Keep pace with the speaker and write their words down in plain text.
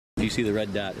Do you see the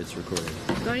red dot? It's recording.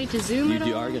 Do I need to zoom at all?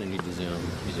 You are going to need to zoom.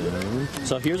 Zoom.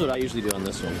 So here's what I usually do on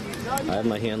this one. I have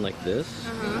my hand like this,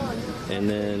 and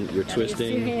then you're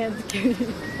twisting. Do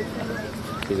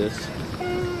this,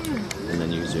 and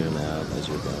then you zoom out as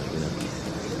you're going, you know.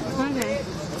 Okay.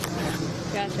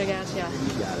 Gotcha, gotcha.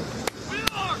 You got it.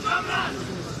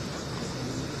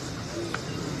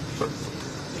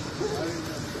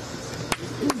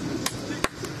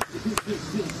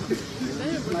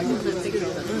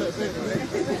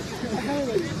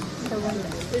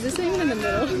 Is this even in the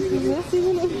middle? Is this even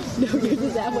in the middle? No, yours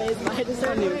is that way. It's mine. It's in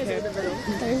the middle.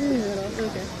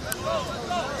 Okay.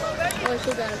 Oh,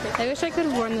 she got it. I wish I could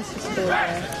have worn this to school.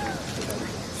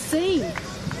 Same.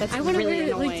 That's I would have really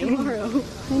annoying. Like tomorrow.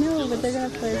 I know, but they're gonna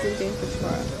play this game for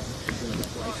tomorrow.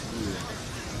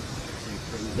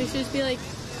 We should just be like,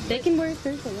 they can wear it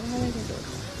Thursday. What am I gonna do?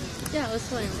 Yeah, let's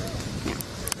play them.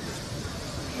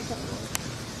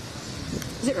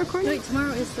 Is it recording? Wait,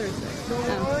 tomorrow is Thursday.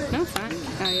 Oh, no, fine.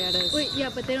 Oh, yeah, it is. Wait,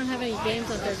 yeah, but they don't have any games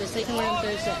on Thursday, so they can wear them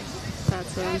Thursday.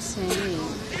 That's what I'm saying.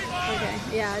 Okay.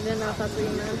 Yeah, I didn't know if that's what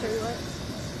you meant. Or what?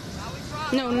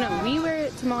 No, we wear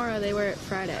it tomorrow. They wear it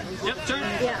Friday. Yep, turn.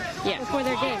 Yeah. Before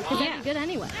their game. Because they'd be good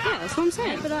anyway. Yeah, that's what I'm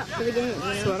saying. Keep it up for the game.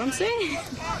 That's what I'm saying.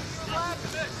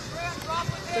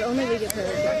 But only we get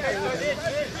paid.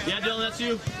 Yeah, Dylan, that's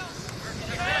you.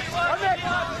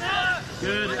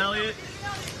 Good, Elliot.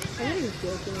 I know he was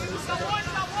joking when he said it.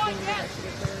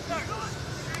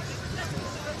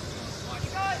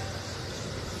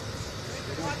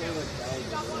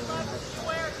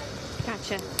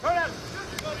 Gotcha.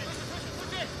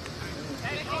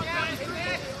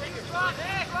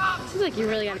 Seems like you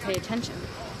really got to pay attention.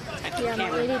 Yeah, my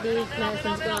ADD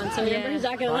medicine's gone, so Amber's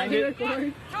not going to let me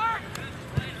record.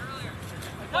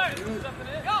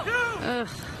 Ugh.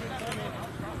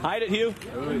 Hide it, Hugh.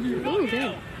 Ooh,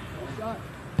 good.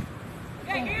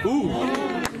 Ooh.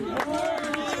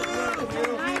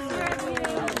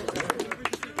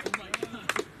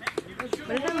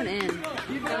 What if that went in?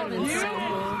 That would have been so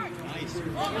cool.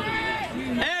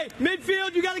 Hey,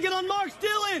 midfield, you got to get on marks,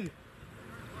 Dylan.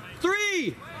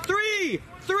 3, 3,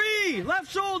 3. Left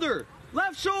shoulder.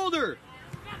 Left shoulder.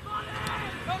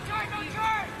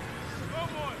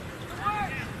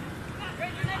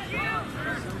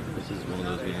 This is one of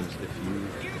those games, if you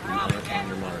aren't on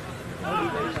your mark.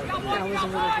 That was a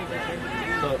really good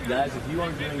picture. So, guys, if you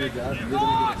aren't doing your job, you're going to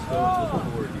get exposed with the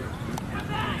board here.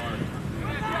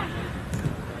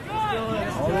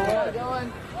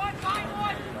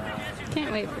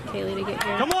 Can't wait for Kaylee to get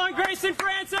here. Come on, Grayson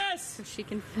Francis! So she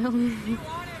can film.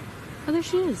 Oh, there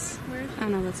she is. Where is she? Oh,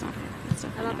 no, that's not her. That's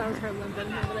not her. I thought that was her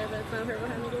limping over there, but it's not her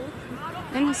behind the goal.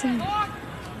 I'm not saying.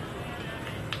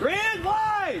 Grand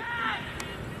wide!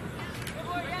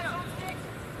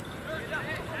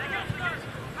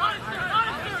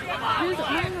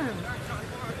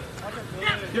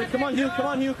 Good, come on, Hugh, come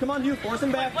on, Hugh, come on, Hugh, force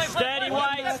him back. Steady,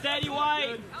 White, steady,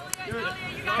 White. Good.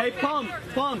 Hey, pump.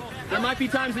 There might be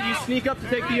times that you sneak up to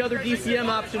take the other DCM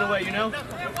option away, you know?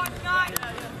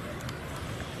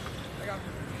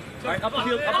 All right, up the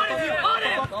field, up the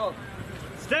field.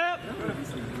 Step.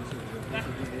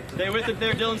 Stay with it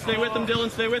there, Dylan, stay with him, Dylan,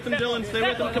 stay with him, Dylan, stay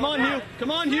with him. Come on, Hugh, come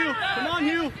on, Hugh, come on,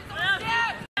 Hugh.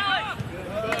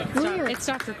 It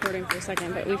stopped recording for a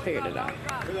second, but we figured it out.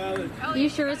 You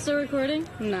sure it's still recording?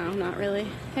 No, not really.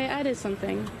 Hey, I did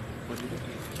something.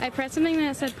 I pressed something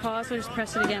that said pause, so I just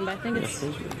pressed it again, but I think it's...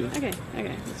 Okay,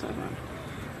 that's what I want.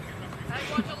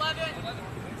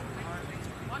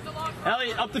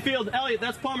 Elliot, up the field. Elliot,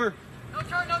 that's Palmer. No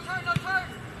turn.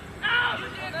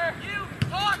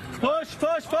 Push.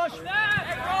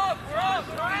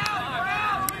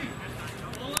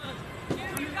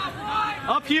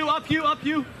 Up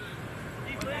you.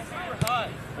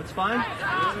 That's fine.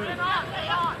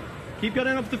 Keep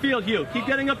getting up the field, Hugh. Keep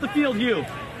getting up the field, Hugh.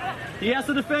 He has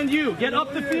to defend you. Get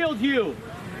up the field, Hugh.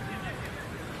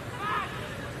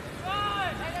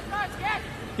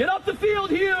 Get up the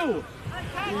field, Hugh.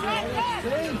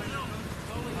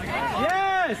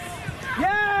 Yes.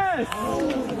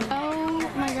 Oh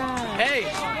my God. Hey,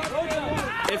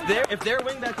 if their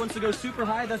wingback wants to go super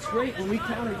high, that's great. When we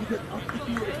counter, you get up the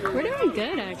field. We're doing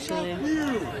good, actually.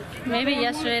 Maybe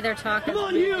yesterday they're talking. Come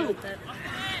on, Hugh.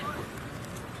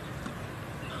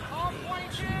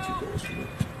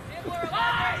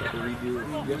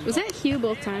 Was that Hugh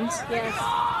both times? Yes.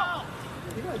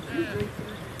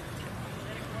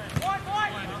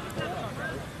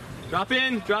 Drop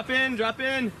in.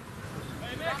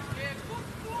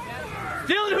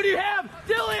 Dylan, who do you have?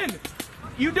 Dylan!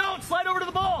 You don't. Slide over to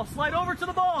the ball.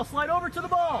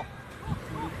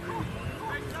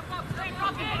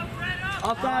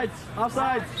 Offsides.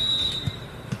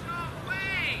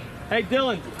 Hey,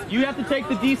 Dylan, you have to take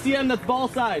the DCM that's ball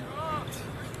side.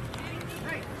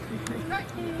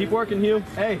 Keep working, Hugh.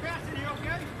 Hey,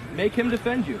 make him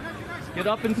defend you. Get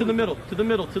up into the middle, to the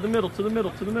middle, to the middle, to the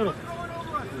middle, to the middle.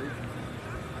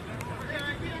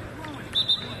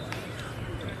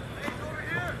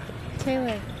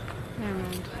 Taylor. Never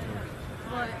mind.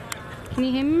 What? Can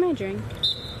you hand me my drink?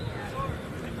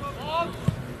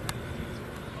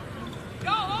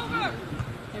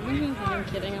 I'm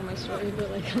kidding on my story,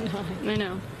 but like I'm not. I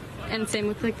know. And same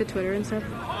with like the Twitter and stuff.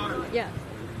 Yeah.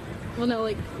 Well, no,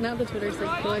 like not the Twitter's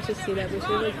like we'll actually see that. We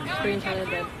should like screenshot the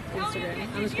Instagram.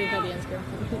 I'm gonna screenshot the Instagram.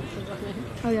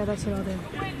 Oh yeah, that's what I'll do.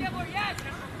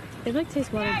 It like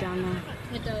tastes watered down now.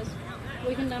 It does.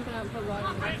 We can dump it out and put water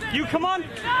in it. You come on! He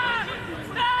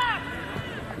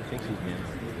thinks he's man.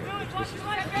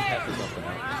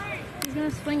 He's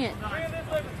gonna swing it.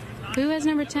 Who has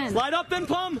number 10? Slide up then,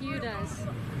 Plum! Hugh does.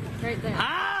 Right there.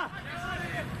 Ah!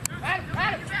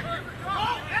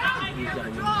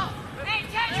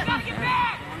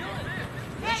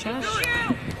 Shush.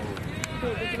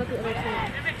 Wait, it's about the other team.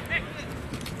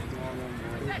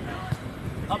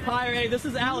 Up higher, hey, this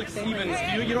is Alex Stevens.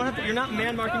 You don't have to, you're not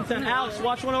man marking 10. Alex,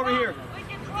 watch one over here.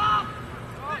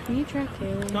 Can you track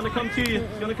Kaylee? It's gonna come to you.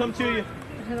 It's gonna come to you.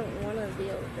 I don't want to be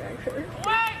able to track her.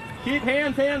 Keep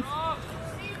hands.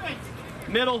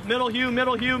 Middle, Hugh,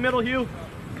 middle, Hugh.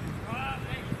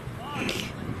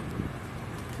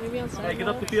 Maybe on Hey, get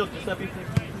up the field, Giuseppe.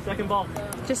 Second ball.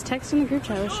 Just text in the group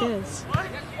chat where she is.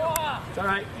 It's all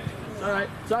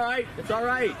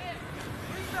right.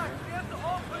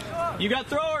 You got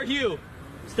thrower, Hugh.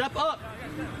 Step up.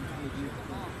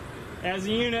 As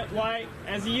a unit, White.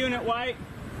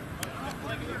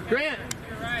 Grant.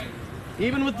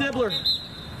 Even with Dibbler.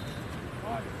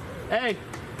 Hey,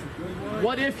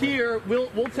 what if here,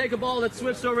 we'll take a ball that's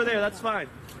switched over there. That's fine.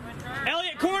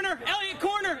 Elliott corner! How do you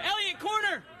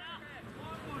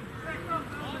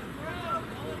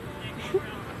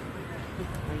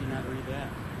not read that?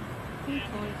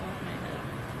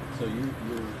 So you're...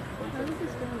 How does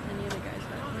this go on any other guy's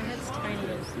head? My head's tiny.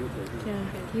 Yeah,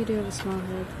 you do have a small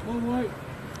head.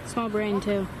 Small brain,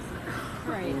 too.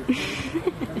 Right. I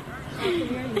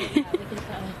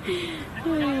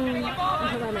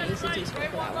forgot my ACT score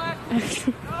for that one.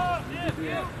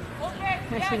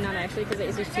 Actually, not actually,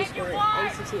 because the ACT score,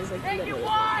 ACT is like literally.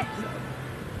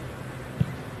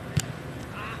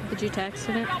 Did you text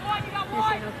it?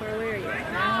 How far away are you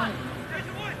at?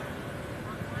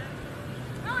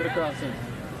 Get across him.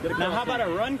 Now how about a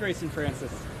run, Grayson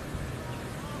Francis?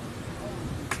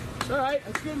 All right,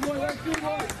 that's good, boy. That's good,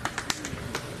 boy.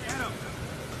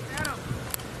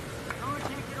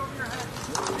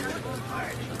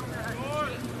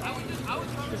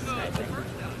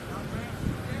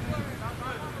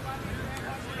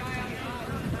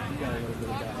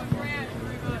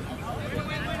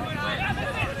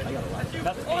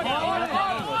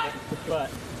 But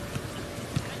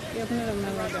You opened it on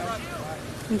my logo.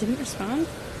 And didn't respond?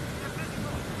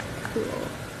 Cool.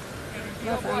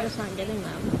 Well, I'm just not getting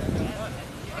them.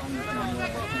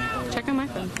 Check on my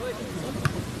phone.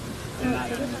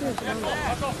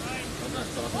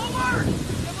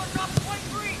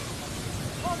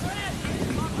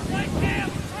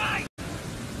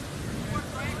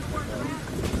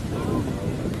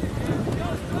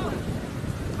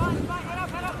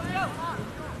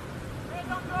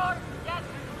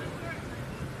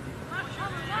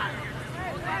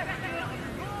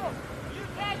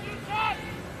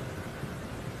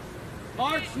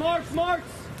 Marks! I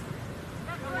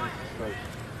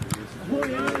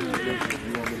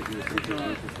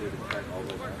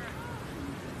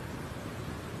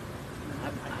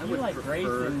feel like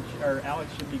Grayson or Alex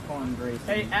should be calling Grayson.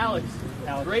 Hey, Alex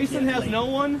Grayson has no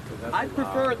one. I'd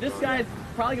prefer, this guy's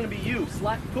probably going to be you.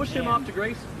 Push him off to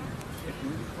Grayson. If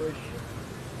you push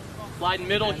Slide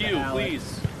middle, Hugh, Alex,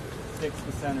 please. Fix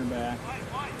the center back.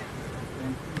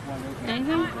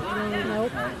 Anything? Nope.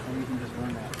 Alright, so we can just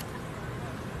run that.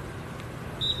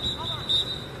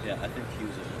 Yeah, I think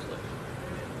Hugh's almost like...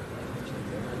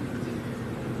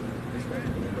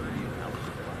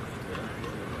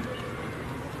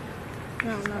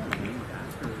 No, nothing.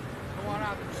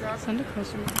 Send a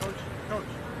question. Coach,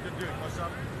 good dude. What's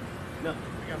up? No. We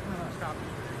got to stop.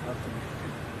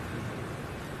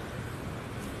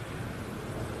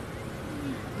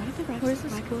 Why did the refs Where's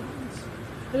this Michael?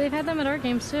 But they've had them at our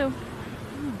games too.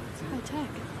 Oh, it's high tech.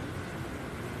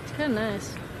 It's kind of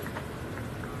nice.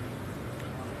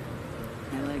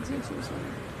 My legs are so sore.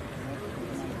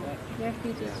 You have to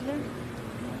be yesterday?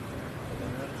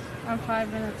 I'm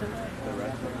 5 minutes away.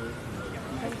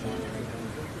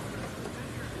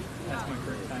 That's my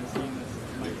first time seeing this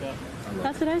mic'd up.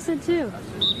 That's what I said too.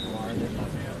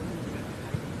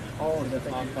 Oh, that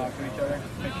they can talk to each other,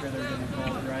 make sure they're getting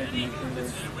involved right, and make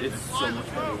sure It's so much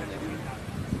better.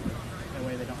 that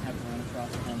way they don't have to run across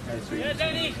the home page. Yeah,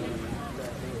 Danny!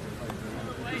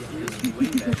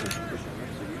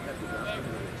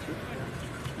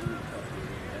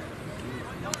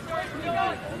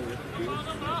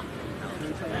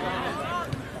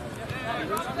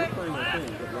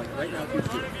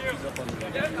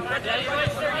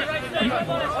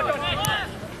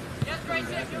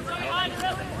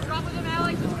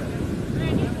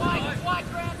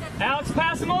 Alex,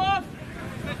 pass him off!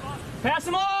 Pass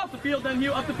him off! The field, then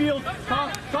Hugh, up the field.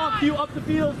 Talk, Hugh, up the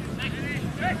field.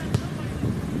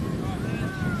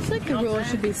 It's like the rule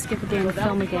should be skip a game,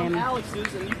 film a game.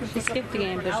 She skipped a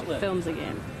game, but she films a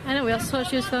game. I know, we also thought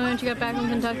she was filming when she got back from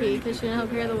Kentucky because she didn't help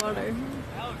carry the water.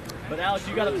 But Alex,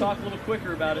 you got to talk a little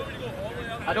quicker about it.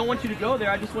 I don't want you to go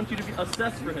there, I just want you to be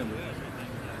assessed for him.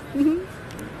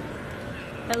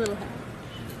 That little hat.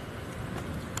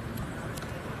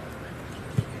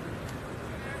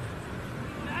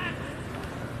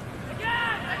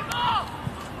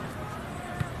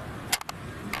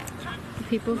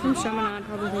 People from Chaminade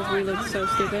probably think we look so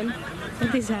stupid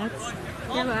with these hats.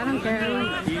 Yeah, but I don't care.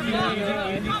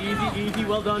 Easy,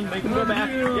 well done. Make him go back.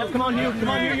 Yep, come on, Hugh. Come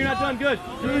on, Hugh. You're not done. Good.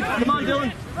 Come on,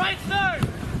 Dylan. Right, sir!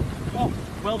 Oh,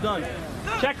 well done.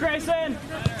 Check Grayson.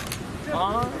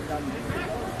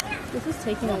 This is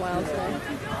taking a while today.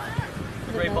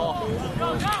 Great ball.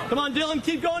 Come on, Dylan.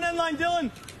 Keep going in line, Dylan.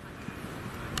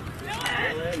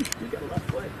 Dylan, you got a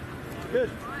left foot. Good.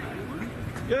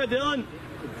 Good, Dylan.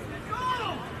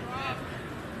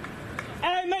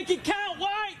 Hey, make it count,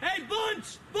 White! Hey,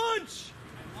 bunch!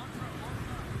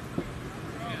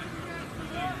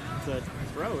 It's a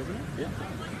throw, isn't it? Yeah.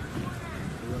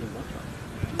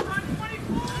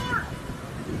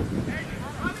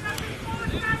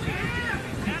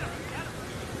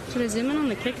 Should I zoom in on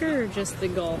the kicker or just the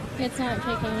goal? It's not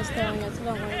kicking, he's throwing it, so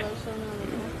don't worry about showing on the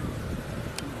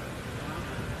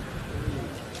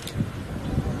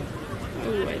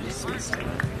goal. Ooh, I just missed it.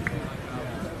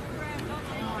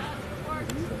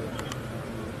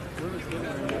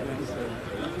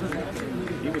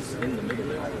 He was in the middle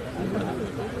there.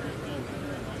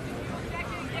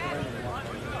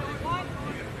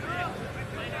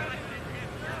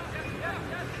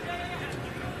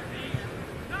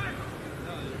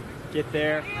 Get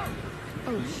there.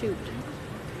 Oh, shoot.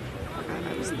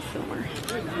 I was the filmer.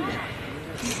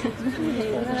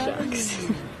 Shucks.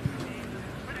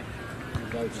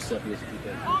 That was Giuseppe as a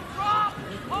keeper.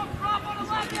 Drop on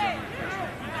the left hand!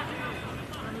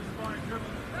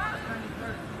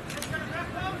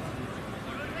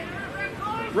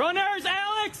 Runners,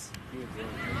 Alex!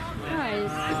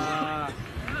 Nice.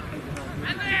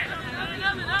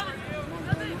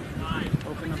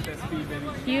 Open up that speed, baby.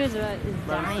 He is dying.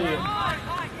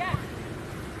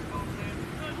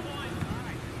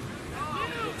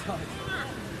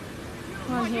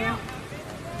 Come on here.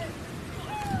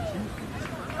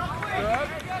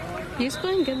 He's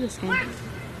playing good this game.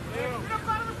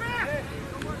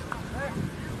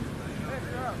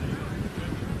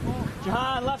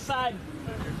 Jahan, left side.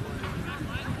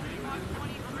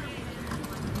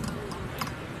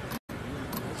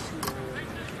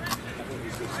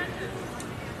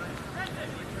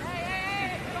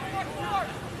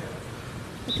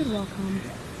 We could walk home.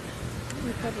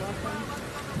 We could walk home.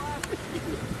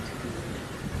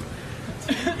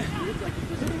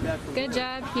 Good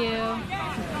job, Hugh.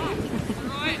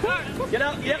 Get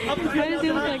up, yep, up the field. Why does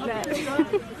he look like that?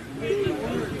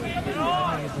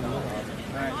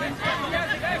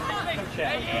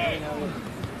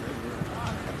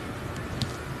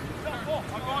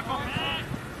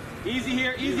 Easy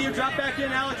here, drop back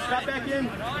in, Alex, drop back in.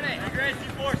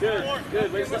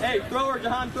 Good. Hey, throw her,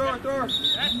 Jahan, throw her.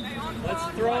 Let's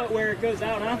throw it where it goes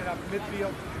out, huh?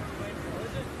 Midfield.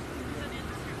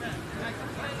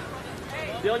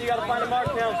 Dylan, you gotta find a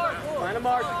mark now. Find a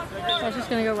mark. I was just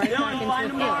gonna go right back into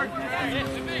find the a mark.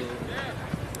 field.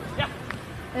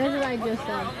 That's what I just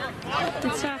said.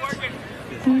 It stopped.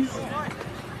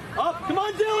 Up, come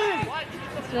on, Dylan!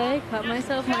 Today, I cut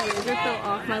myself. My razor fell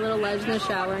off my little ledge in the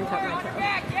shower and cut my toe.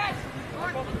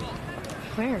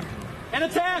 Where? An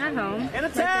attack! At home. An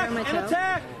attack! Right there on my An toe.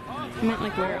 attack! I meant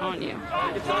like where on you.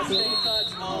 It's on state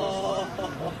touch. Oh.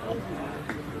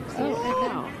 Oh,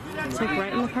 wow. It's like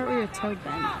right in the part where your toe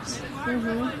bends.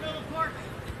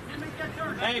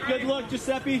 Hey, good look,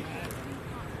 Giuseppe.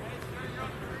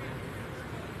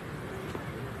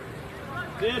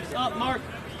 Dibs up, Mark.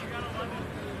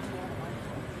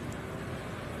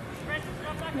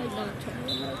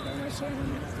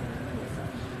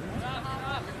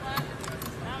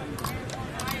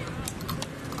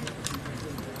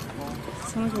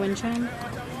 Someone's wind chime?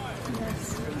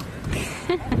 Yes.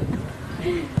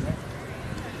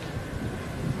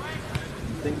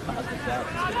 Think positive out.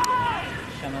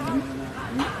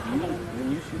 When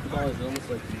you shoot the ball, it's almost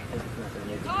like you think it's not going to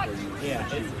make it before you shoot.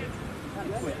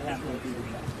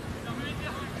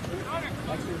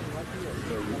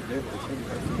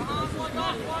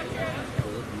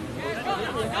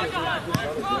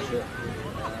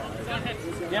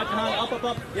 Yeah, up, up,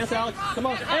 up. Yes, Alex. Come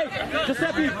on. Hey,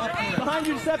 Giuseppe. Behind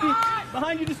you, Giuseppe.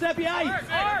 Behind you, Giuseppe. Aye.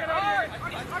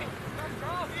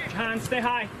 John, stay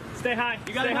high. Stay high.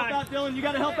 You got to help out, Dylan. You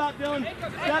got to help out, Dylan.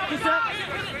 Step, Giuseppe.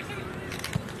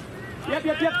 Yep.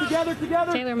 Together.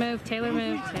 Taylor move.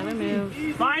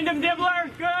 Find him, Dibbler.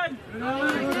 Good.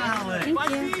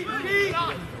 Thank you.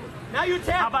 Now you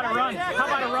tap. How about a run?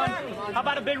 How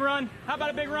about a big run?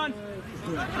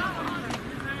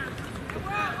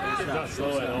 It's not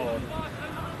slow at all.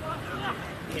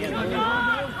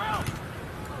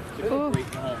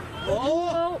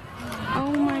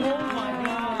 Oh my god.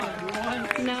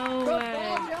 No way.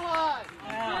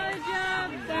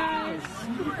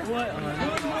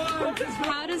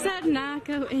 How does that not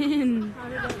go in?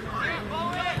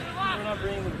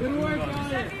 Good work,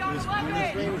 guys.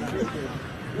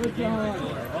 Good job.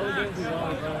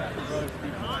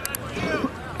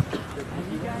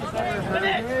 You guys ever heard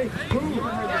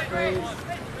the phrase,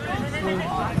 swing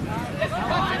hard?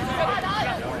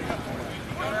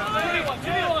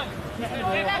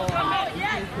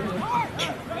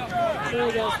 There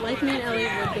he goes. Like me and Ellie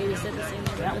would babysit the same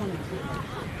That one.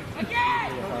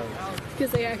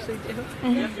 because they actually do.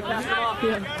 Yeah.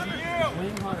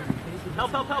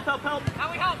 Help.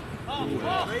 How we help?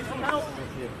 Raise some help.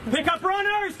 Pick up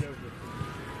runners.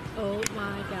 Oh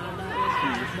my god, that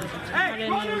was I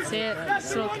didn't even see it.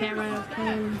 Still camera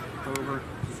came over.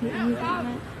 See anything on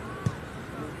it?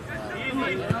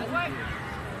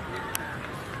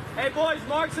 Hey boys,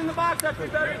 Mark's in the box. That's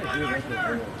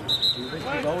better.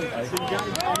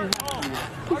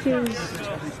 Confused.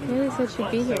 Really said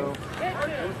she'd be here.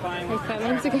 Like 5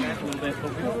 minutes ago.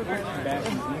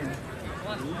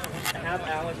 Have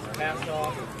Alex pass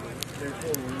off their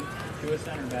full to a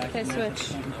center back. Okay,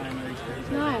 switch.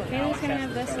 No, Kayla's gonna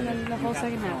have this and then the whole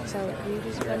second half, so you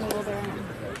just run a little bit around.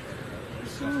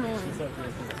 So annoying.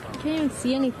 I can't even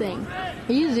see anything.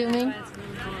 Are you zooming?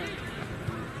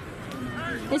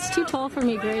 It's too tall for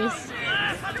me, Grace.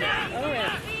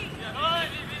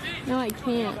 No, I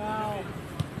can't.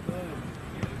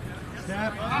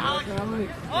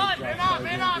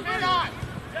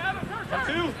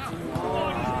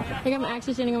 I think I'm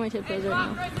actually standing on my tiptoes right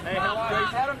now. Hey, help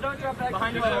Grace. Adam, don't drop back.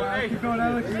 Behind you. Hey, keep going,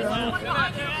 Alex.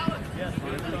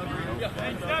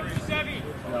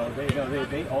 No,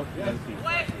 they all can see.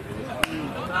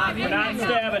 We're not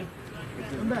stabbing.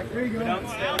 Come back. There you go. We don't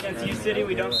stab against U-City.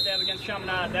 We don't stab against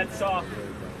Chaminade. That's soft.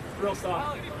 Real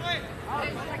soft.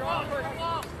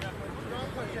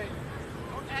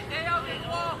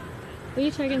 Will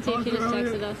you check and see if she just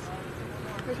texted us?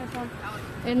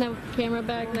 In the camera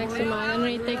bag next to mine,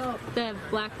 underneath the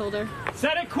black folder.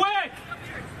 Set it quick!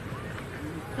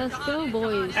 Let's go,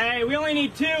 boys. Hey, we only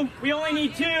need 2. We only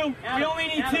need 2. Adam, we only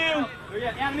need 2.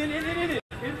 Adam, in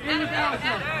Alex.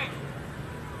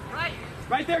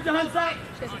 Right there, Jahan, stop.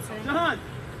 Jahan.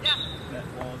 Yeah. That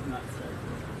wall is not set.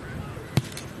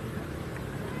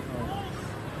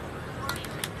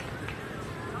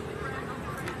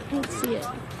 Can't see it.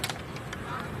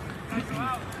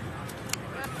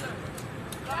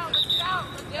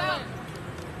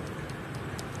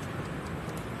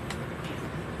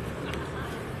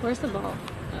 Where's the ball?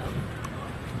 Oh.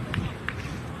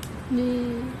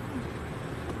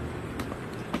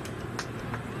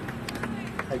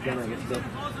 Hey, Gunner, let's go.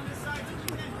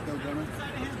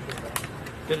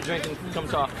 Get a drink and come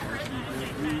talk.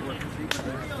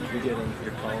 You get in,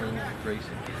 you're calling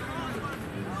racing.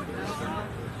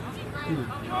 Dude,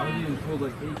 I was even told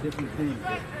like 8 different things.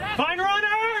 Find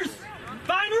runners!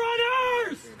 Find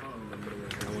runners!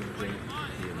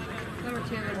 Number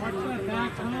 2. Watch that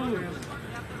back hose.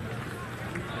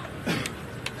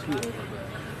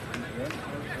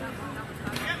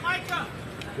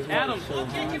 Adam,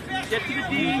 get to the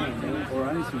D.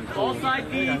 Ball side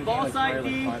D. Ball side D.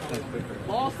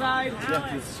 Ball side.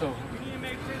 Yeah, it's so. We need to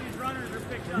make sure these runners are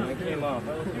picked up. I came off.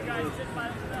 You guys sit by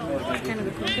the That's kind of a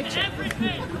cool picture.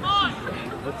 Come on!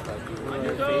 On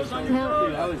your toes, on your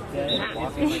toes. I was dead.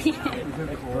 It's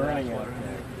burning out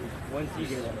there. Once you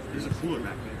get it. There's a cooler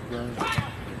back there.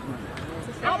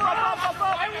 Up!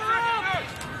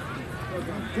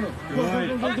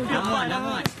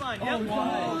 That's fine. Yep.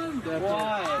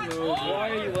 Why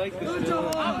are you like this? Thank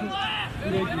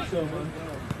you so much.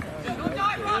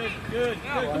 Good.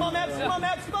 Come on, Max. Come on,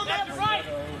 Max. Come on, Max. Right.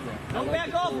 Don't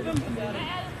back off of him.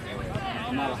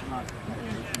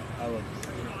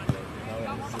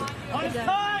 On his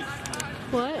touch.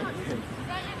 What?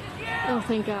 Oh,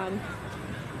 thank God.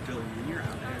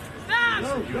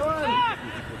 Stop.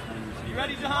 You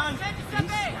ready, Jahan?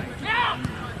 Yeah.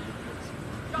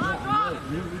 Jahan, drop.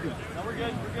 No, we're good.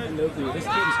 No, dude, this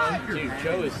kid's dude,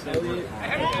 Joe is so good.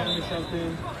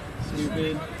 Something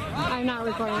stupid. I'm not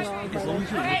recording at all. As long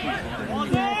as you're looking at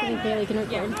it. Yeah, I think Bailey can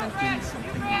record.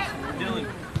 Dylan.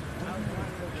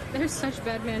 They're such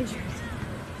bad managers.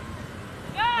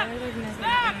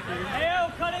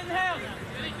 Hale, cut it in half.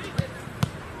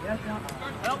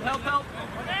 Help.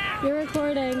 You're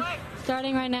recording.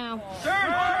 Starting right now.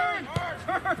 Turn.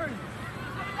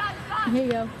 Here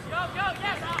you go.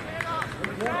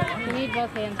 You need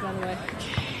both hands, by the way.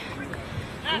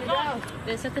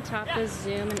 This at the top is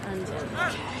zoom and unzoom.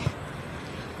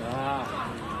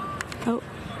 Oh.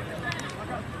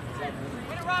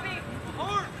 Robbie.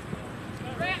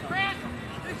 Grant.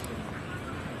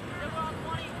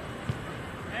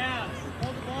 Yeah,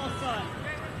 hold the ball, son.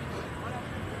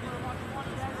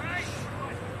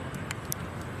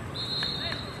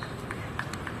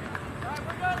 Alright,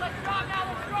 we're good. Let's drop now.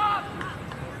 Let's drop.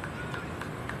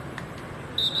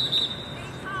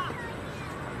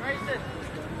 Grayson.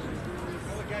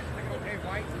 Okay,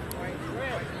 white.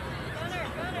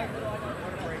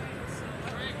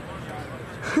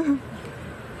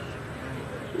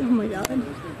 Oh my God.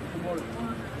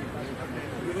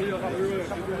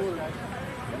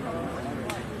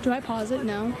 Do I pause it?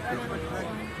 No.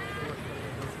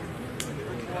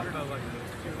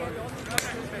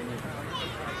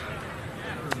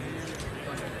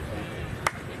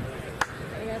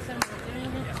 I got some.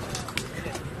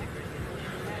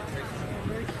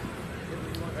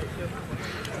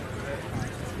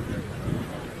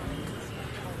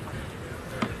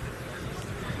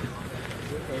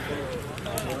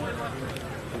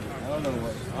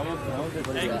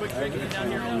 Hey, quick drink it down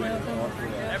here.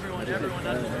 Everyone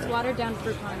does it. It's watered down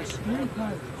fruit punch.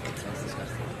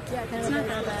 Yeah, it's not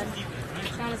that bad.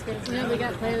 It's not as good as we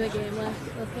got player of the game last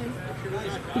game.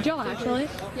 Did y'all actually?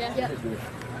 Yeah.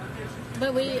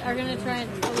 But we are gonna try and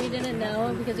we didn't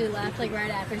know because we left like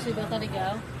right after, so we both had to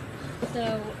go.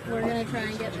 So we're gonna try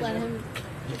and get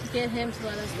him to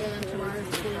let us wear them tomorrow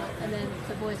to school, and then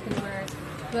the boys can wear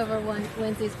whoever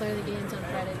wins these player of the games on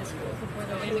Friday to school before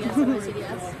the game against the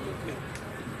CDS.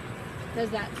 Because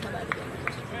that's how bad the game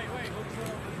is.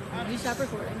 Did you stop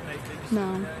recording?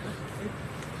 No.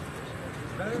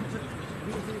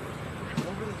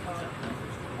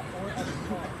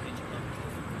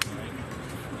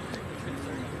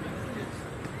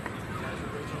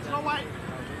 Snow White.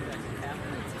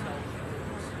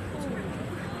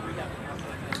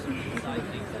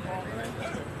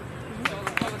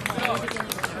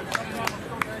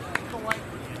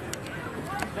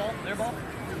 Their ball?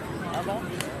 Our ball?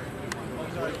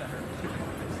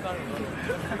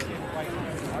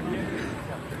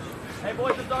 Hey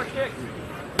boys, it's our kick.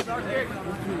 It's our kick.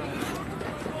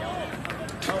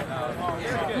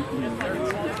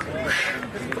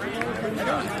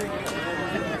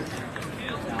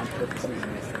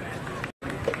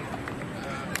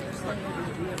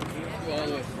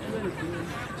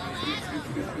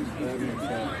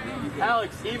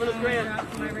 Alex, even a grand.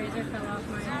 My razor fell off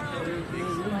my leg this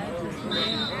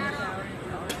morning.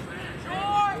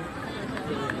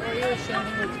 Or you were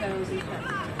shaving your toes and cut.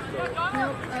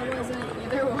 Nope, I wasn't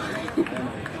either one.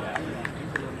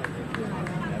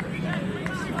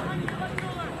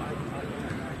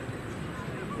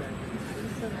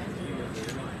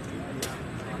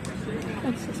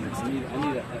 That's just nice. I need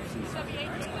a Pepsi.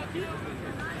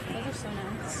 Those are so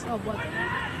nice. Oh, what?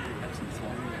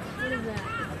 What is that?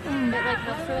 It like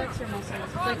helps relax your muscles.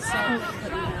 It's like salt.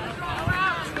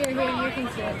 Here, you can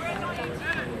see it.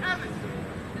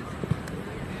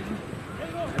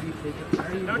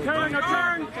 No turn.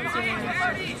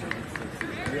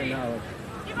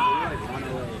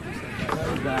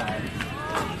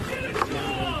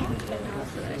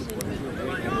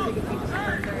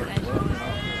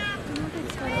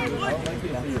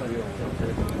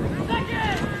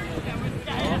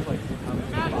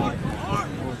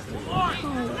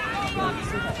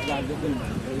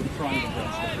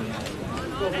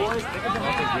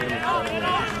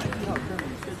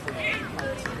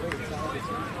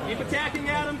 Keep attacking,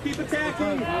 Adam. Keep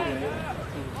attacking.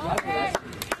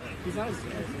 He's not as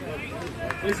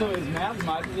Wait, so is Matt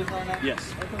my position right now?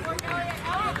 Yes.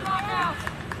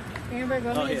 Amber,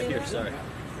 go Oh, yeah, here, sorry.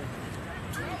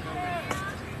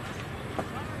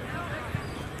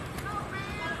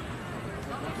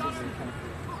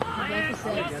 Why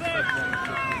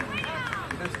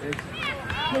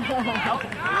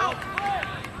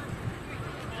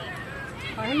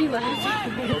are you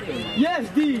laughing? Yes,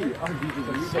 D! Our defense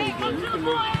is so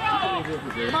good.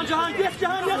 Come on, Jahan! Yes,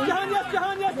 Jahan! Yes, Jahan! Yes,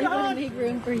 Jahan! Yes, They're gonna Jahan! make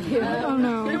room for you. Oh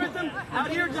no. Stay with them! Out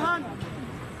here, Jahan!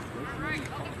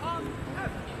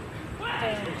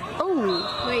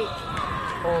 Oh. Wait.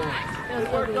 Oh. That was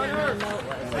ugly. I didn't know it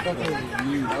was. I thought that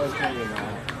was you. That was kind of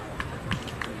mad.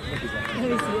 Let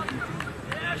me see.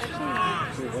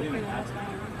 What do you mean?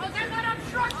 There's an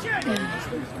obstruction!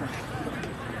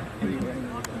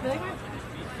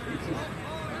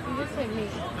 You just hit me.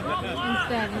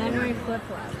 Instead, and I'm wearing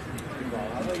flip-flops.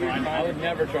 I would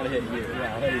never try to hit you.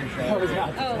 Yeah, I thought you were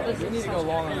trying to. Oh, this You need to go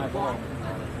long on that ball.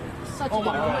 such Oh a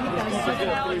my God.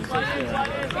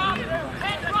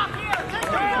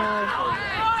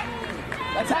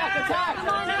 Attack! Attack! Come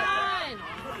on,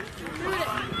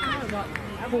 John!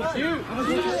 Shoot!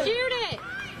 Shoot it!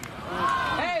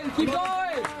 Hey, keep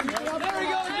going! There we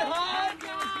go, Jahan!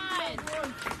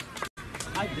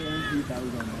 I guarantee that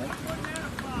was on net.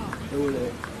 It would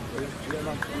have.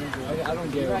 I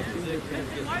don't get it.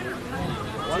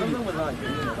 One of them was not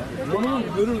doing it. One of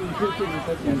them literally could have taken the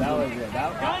touchdown. That was it. That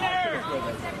was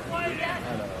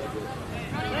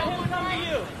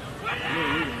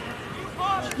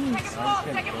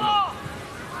Take it ball!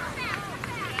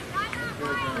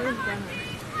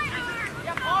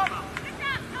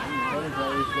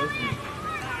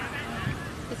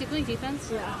 Is he playing defense?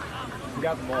 Yeah. You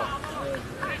got the ball.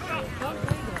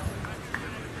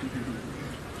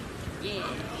 Yeah.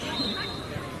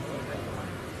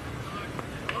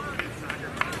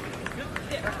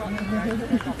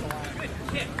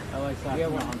 I like that. Yeah,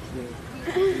 well, okay,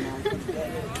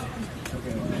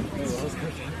 let's go.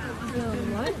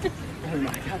 What? Oh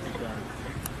my God.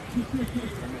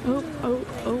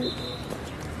 Oh.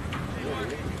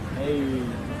 Hey,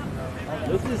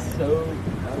 this is so.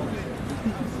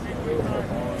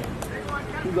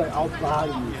 He's like, I'll fly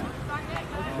to you.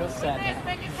 Just sat down.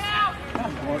 I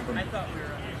thought we were.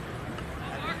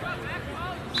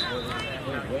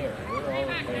 Where? We're all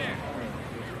there.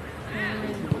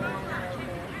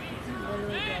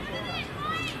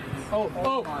 Oh!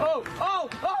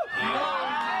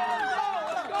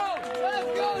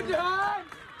 Let's go, John!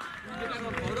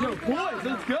 Yo, boys,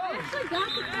 let's go! I got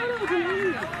the photo.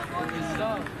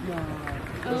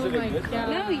 Oh my God.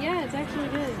 No, yeah, it's actually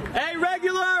good. Hey,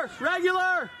 regular!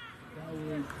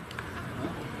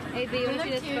 Hey, do you want to see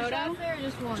this photo?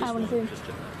 I want to see.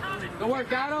 Go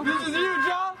work out him. This is you,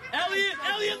 John!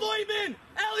 Elliot Loyman!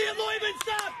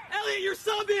 Stop! Elliot, you're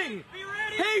subbing!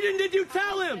 Hayden, did you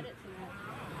tell him?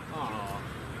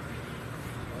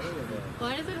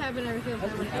 Why does it happen every single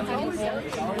time? You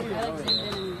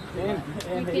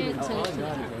can't touch it.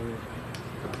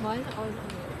 Why is it always on?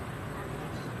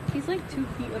 He's like 2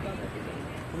 feet above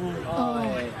everything.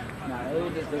 Nah,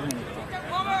 Elliot just doesn't.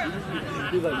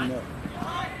 He's like, no.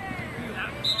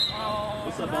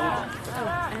 What's up,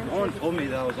 Elliot? No one told me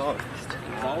that was off.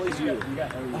 It's always you. You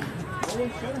got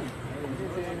Elliot.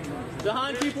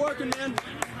 Jahan, keep working, man.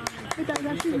 That's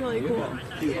actually really cool.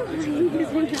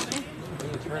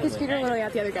 His feet are literally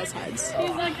at the other guy's heads.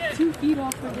 He's like 2 feet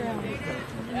off the ground. Wait,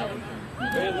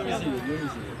 let me see it.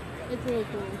 It's really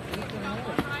cool.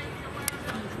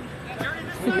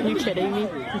 Are you kidding me?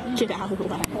 Get out of the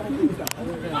way.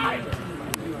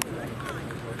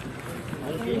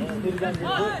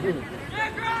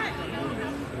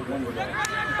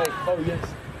 Oh, yes.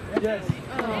 Yes.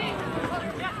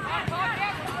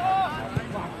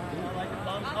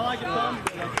 I like it, Tom.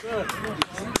 That's good.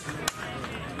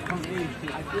 I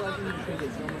feel like we should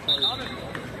get so much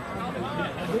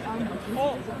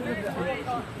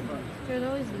There's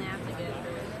always naps again.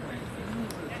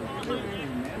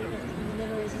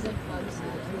 Literally, this is like bugs.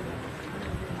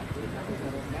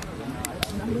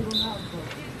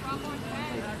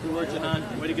 Good work, Jahan.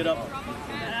 Way to get up.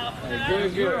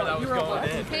 Good. That was going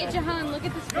in. Hey, Jahan, look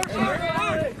at this picture.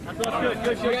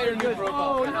 That's good. Good.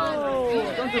 Oh, no.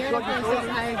 Don't just look at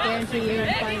I guarantee you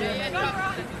will find it.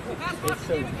 It's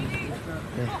so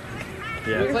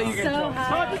Yeah. looks like you can So jump.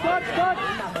 high.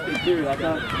 Touch. Dude, I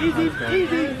got easy. That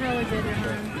was really good,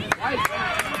 Jahan.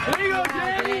 There you go, Wow,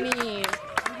 Danny. Danny.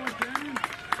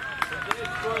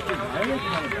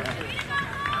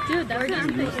 Dude,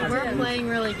 that's we're playing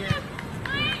really good.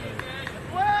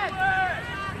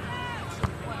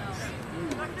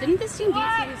 Didn't this team beat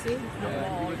CDC?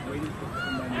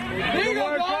 There you go,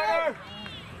 Carter.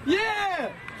 Yeah.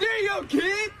 There you go,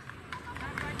 kid.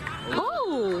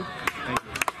 Oh!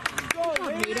 Go,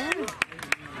 Hayden.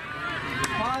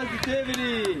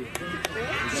 Positivity.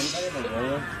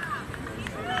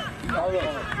 You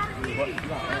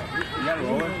got a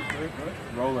roller?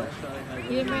 Roller. You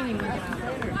didn't bring any money.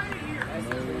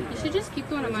 You should just keep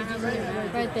going to my house anyway.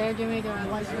 Right there, Jimmy, go on.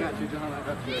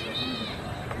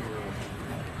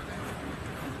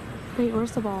 Wait,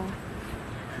 where's the ball?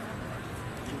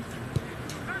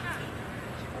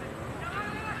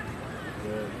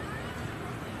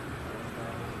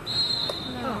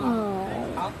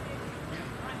 Oh.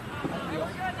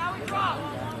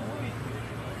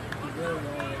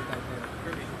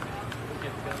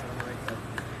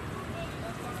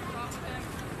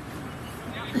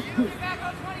 Back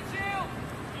on 22.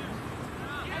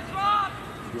 Hands up.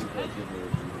 Giuseppe,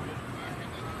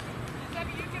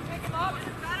 you can pick him up.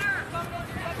 Better.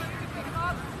 Giuseppe, you can pick him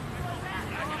up.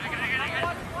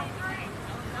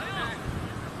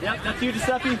 Yep, that's you,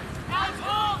 Giuseppe. Alex,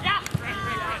 hold. Yeah.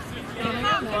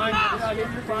 Fine. I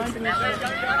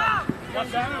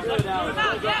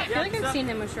feel like I've seen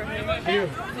him with short hair. His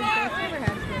girlfriend never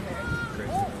had short hair.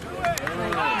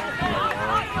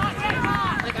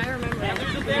 Like, I remember. Can't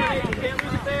lose it there. Can't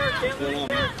lose it there. Can't lose it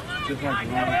there. Just like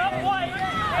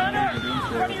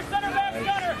Front of your center back,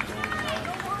 center.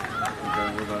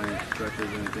 Don't worry about any stretches or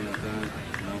anything like that.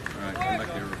 No? Alright, come back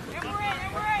here real quick.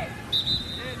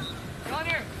 Come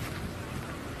here.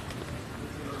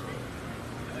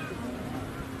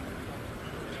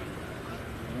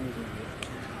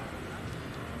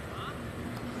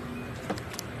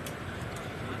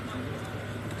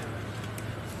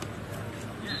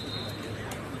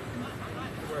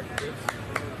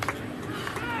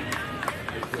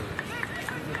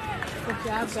 Good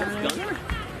job, Gunner.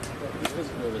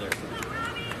 Over there.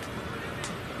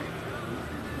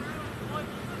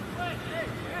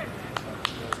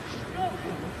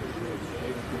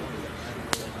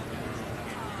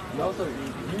 Also, you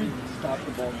stop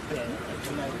the ball.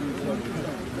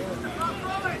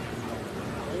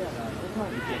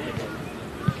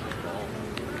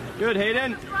 Good,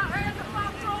 Hayden.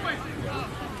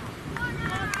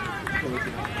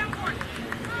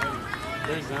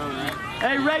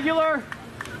 Hey, regular.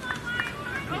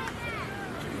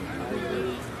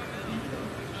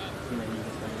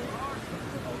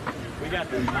 We got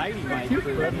the mighty mic.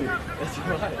 That's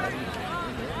right.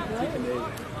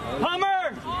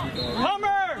 Hummer!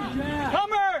 Hummer!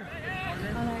 Hummer!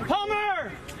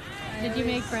 Hummer! Did you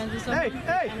make friends with someone?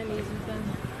 Hey! Enemies with them?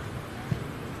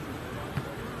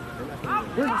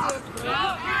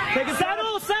 Take a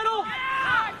settle!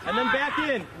 And then back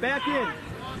in.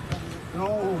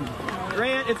 No.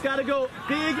 Grant, it's got to go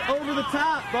big over the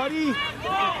top, buddy.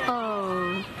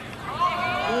 Oh.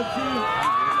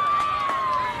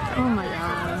 Oh my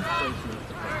god.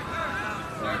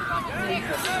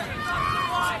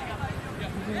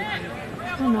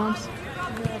 Oh, knobs.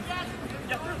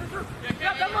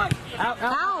 Out.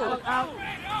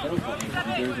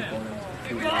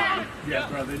 Yeah,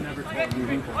 bro, they never called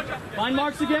me. Find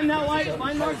marks again now, White.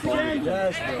 Find marks again.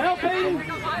 Help, Hayden.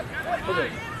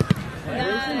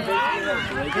 And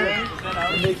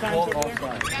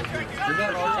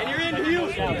you're in, Hugh.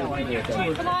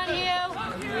 Come on, Hugh.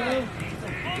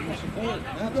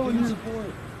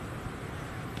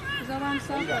 He's all by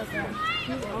himself out there.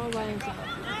 He's all by himself.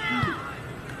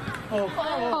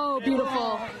 Oh,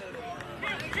 beautiful.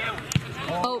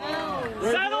 Oh.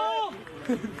 Settle!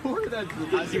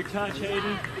 How's your touch,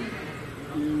 Hayden?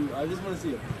 I just want to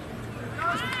see it.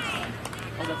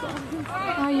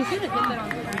 Oh, you should have hit that on.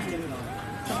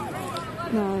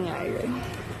 No, yeah, I agree.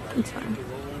 It's fine.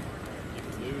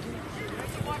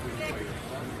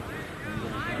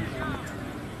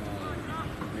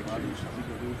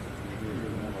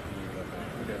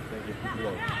 Okay, thank you.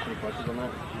 Any questions on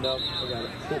that? No, I got it.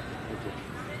 Cool. Thank you.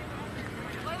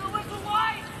 Play the whistle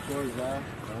wide. Sure, Zach.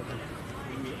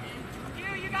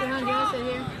 You got Come on, do us in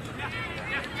here.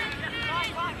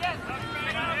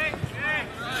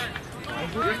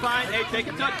 You're fine. Hey, take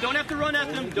a touch. Don't have to run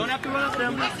at them.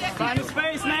 Find the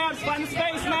space, Mavs. Find the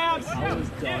space, Mavs. I was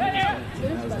done.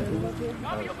 I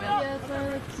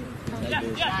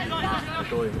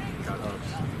told him. Got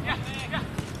hugs.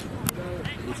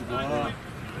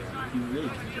 You really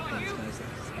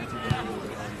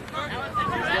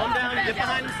Slow him down. Get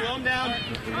behind him. Slow him down.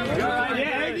 You're all right.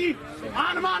 Yeah, Aggie.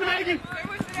 On him, Aggie. You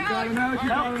got him out. You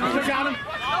got him.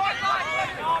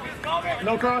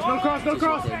 No cross.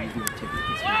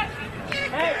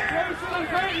 Hey, Grayson,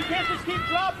 Grant, you can't just keep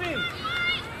dropping.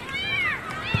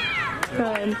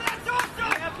 Good.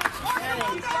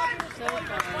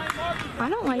 I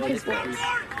don't like his voice.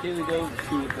 Kaylee, go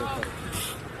to the coach.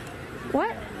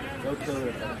 What? Go kill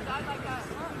her.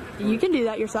 You can do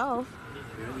that yourself.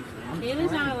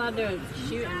 Kaylee's not allowed to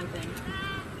shoot anything.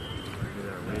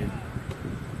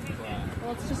 Well,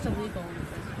 Well, it's just illegal.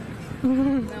 So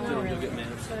you'll get mad.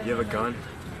 You have a gun? No,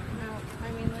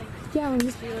 I mean, like, Yeah, I'm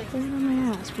just put it on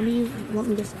my ass. What do you want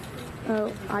me to say?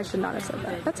 Oh, I should not have said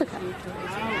that. That's okay.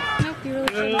 nope, you really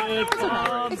shouldn't. It's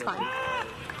okay. It's fine.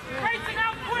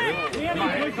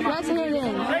 Let's hit it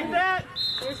in. Take that!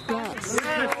 Yes.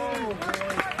 Man,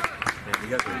 you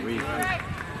guys are weak.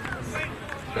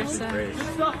 Especially Grace.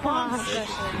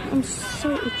 I'm so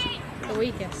itchy. The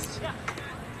weakest.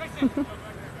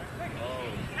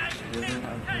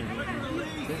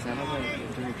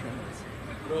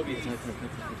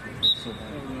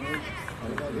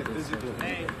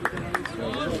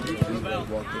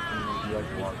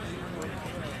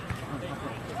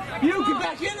 You get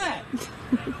back in that!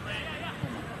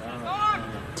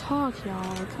 Talk,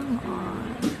 y'all. Come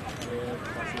on.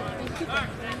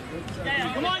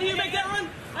 Come on, you make that run!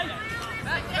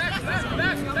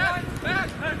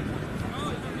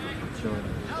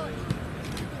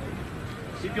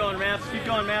 Keep going, Maps. Keep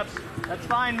going, Maps. That's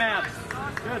fine, Maps.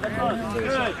 Good, that's us.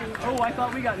 Good. Oh, I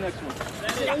thought we got next one.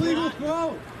 That's an illegal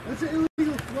throw. That's an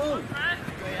illegal throw.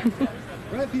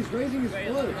 Ref, he's raising his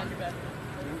foot.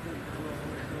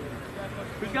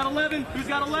 Who's got 11? Who's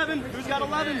got 11? Who's got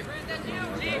 11?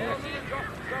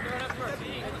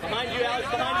 Behind you, Alex.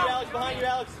 Behind you, Alex. Behind you,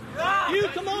 Alex. You,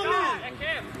 come on, man.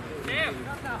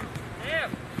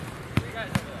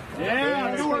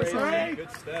 Yeah, you were great.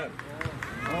 Good step.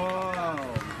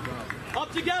 Oh.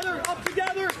 Up together. Up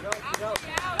together.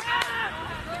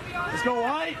 Let's go,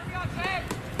 White.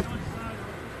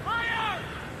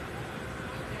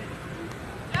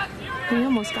 We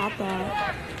almost got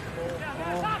that.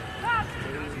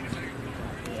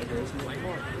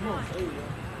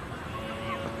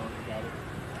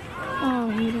 Oh,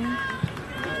 he did.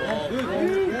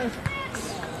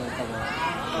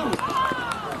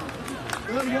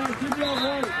 Good one. Good job,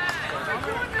 White.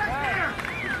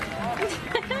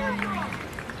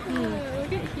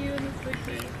 Look at you and his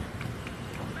cookie.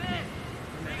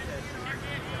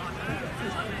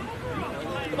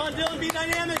 Come on, Dylan. Be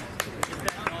dynamic.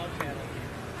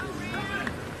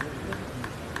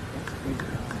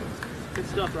 Good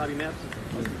stuff, Robbie Maps.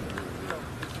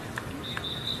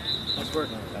 Nice work.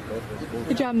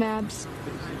 Good job, Mabs.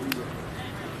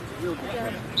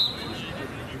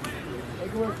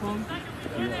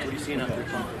 What are you seeing out there,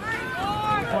 Tom?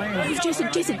 Jason,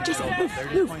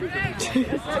 move.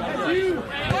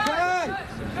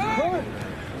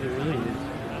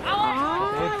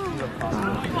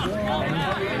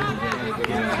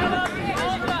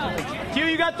 Q,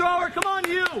 you got thrower. Come on,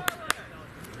 you.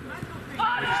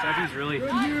 He's really good.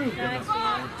 I'm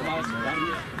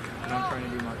trying to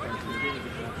do my best.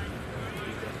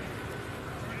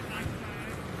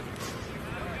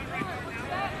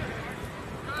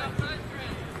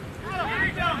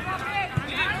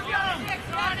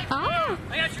 Ah!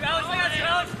 I got you,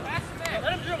 Alex.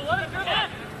 Let him dribble.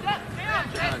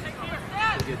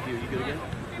 We'll get you. You good again?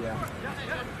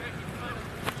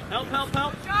 Help.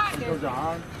 Goes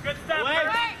on. Good step.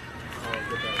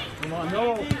 Come on, no.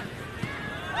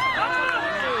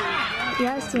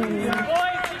 Yes, Danny.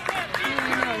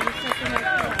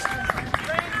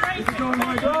 This is going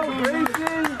my go,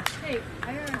 Grayson. Hey, I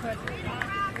got a question.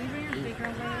 Can you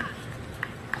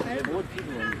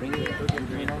bring your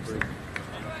speaker over there?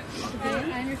 I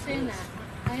understand that.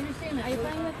 Are you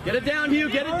playing with? Get it down, Hugh.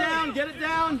 Get it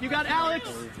down. You got Alex.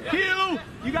 Hugh,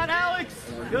 you got Alex.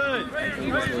 Good.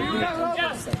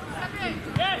 Yes.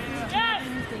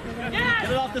 Get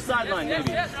it off the sideline,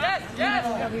 maybe. You can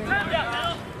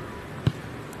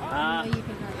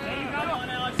Come on,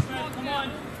 Alex. Come on.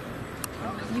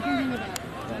 You can think about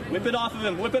it. Whip it off of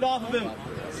him. You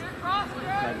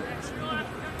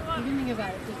can think about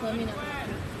it. Just let me know.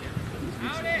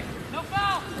 No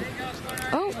foul.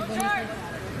 Oh,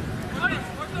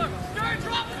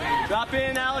 Drop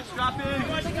in, Alex. Drop in.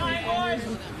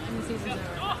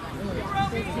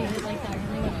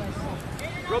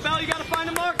 Robel, you got to find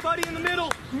a mark, buddy, in the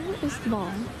middle. where is the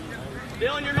ball?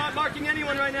 Dylan, you're not marking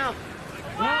anyone right now.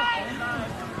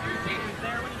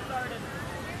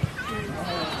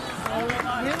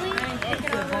 Really? Take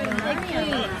it over and let me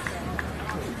in.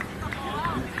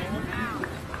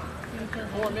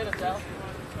 4 minutes, Al.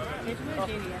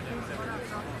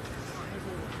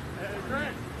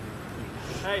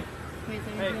 Hey,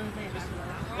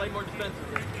 play more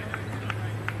defensively.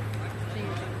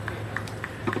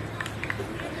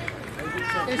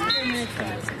 There's 3 minutes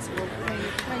left. You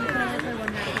can only play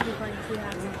 1 minute. You're playing 2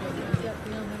 halves. Yep, we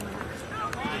don't have one.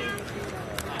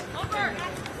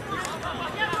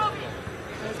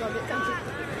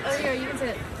 Oh, here, you can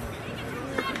sit.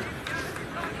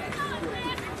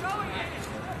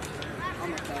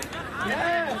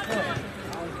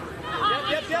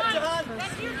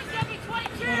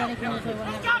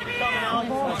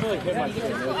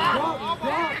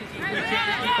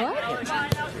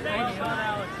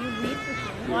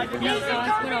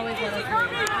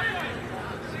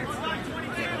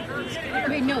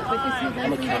 Wait, no, but this is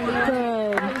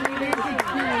Good.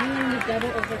 double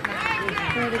overtime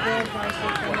for the girls varsity.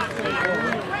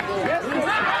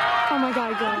 Oh my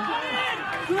God, girl.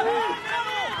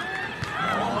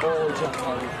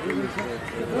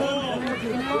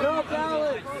 Get up,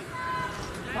 Alex!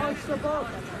 Punch the ball!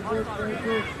 Come on,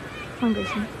 Grayson. Come on,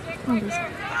 Grayson.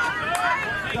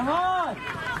 Jahan!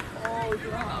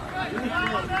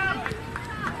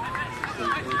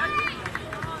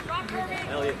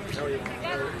 Elliot.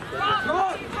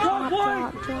 Drop, boy!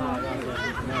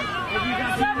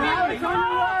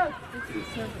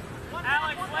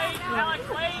 Alex,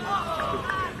 wait!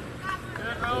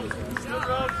 Good ropes. Good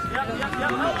ropes. Yep.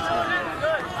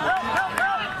 Good. Help.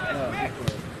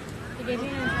 He gave me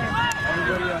an entire.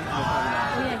 Oh,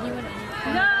 yeah, he went.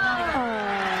 No!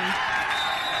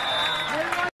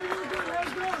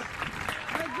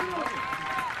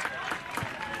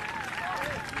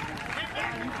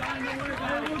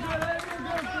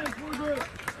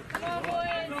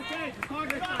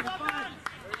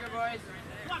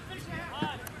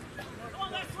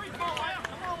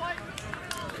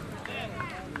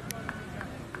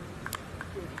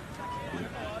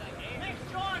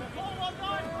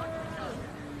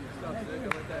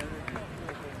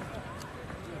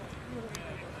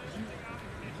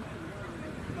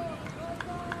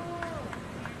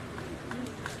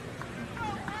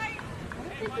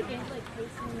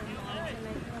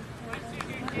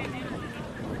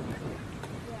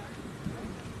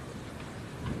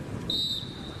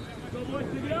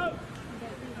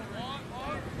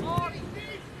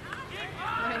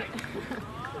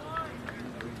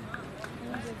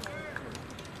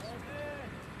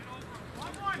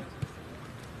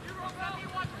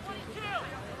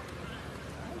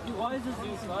 Why is this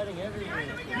dude sliding everywhere?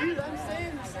 Dude, I'm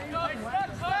saying the same thing. Nothing,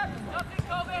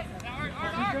 Kobe.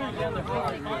 He's trying to get on the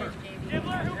floor.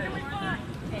 Dibbler, who can we find?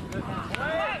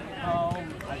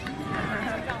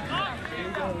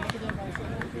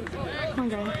 Come on,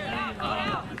 guys.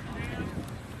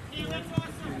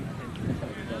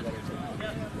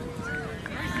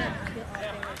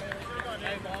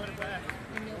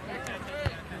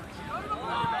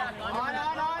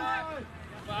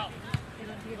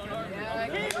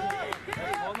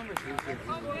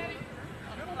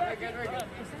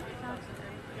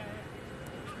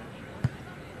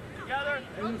 Together.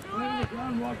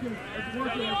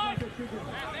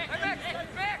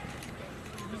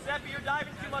 Giuseppe, you're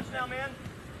diving too much now, man.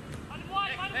 Oh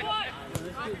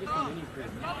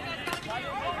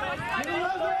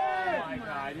my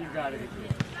God, you gotta be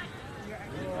kidding.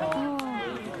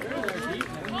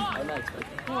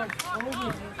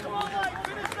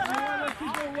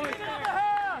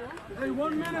 Hey,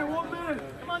 1 minute.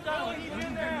 Come on, Dylan, we need you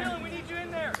in there. Dylan, we need you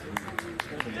in there.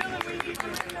 Dylan, we need you in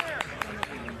there.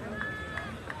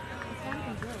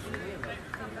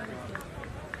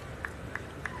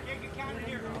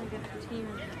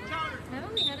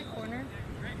 Haven't we had a corner?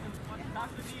 We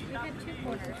had 2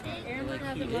 corners. Aaron would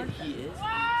have the mark. He is.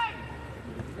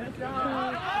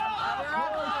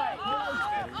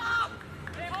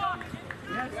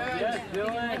 Yes,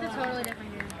 Dylan. It's a totally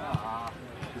different game.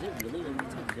 Is it really?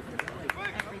 It's like different.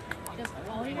 Everything. Just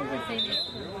all you guys are saying is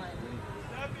for one.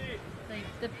 Like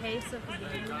the pace of the game.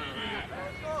 Let me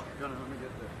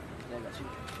get there. Yeah, I got you.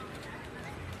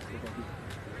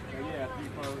 Yeah, if you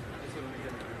follow, just let me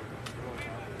get there.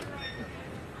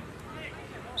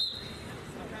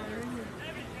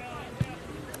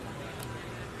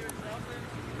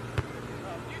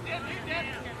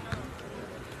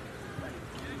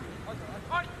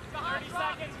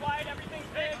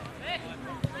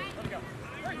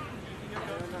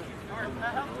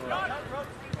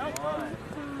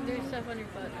 There's stuff on your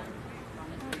foot.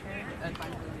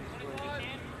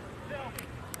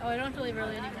 Oh, I don't have to leave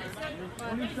early anymore.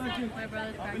 20 seconds. My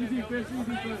brother's practicing. Easy fish. I have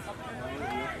 2 brothers.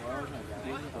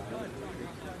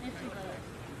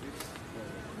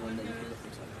 One that you pick up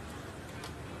from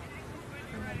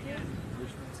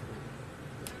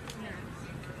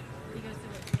He goes to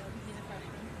Whitfield. He's a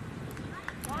freshman.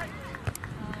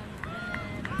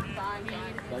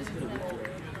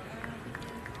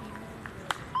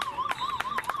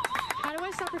 How do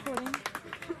I stop recording?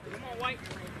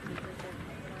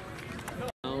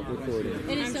 recording.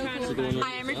 It is so cool.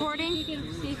 I am recording? It's when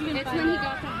he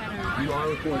got the header. You are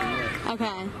recording, yeah.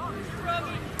 Okay.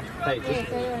 Hey,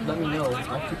 just let me know.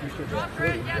 I'll keep you schedule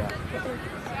recording.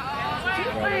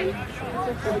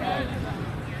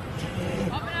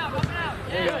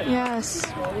 Yes.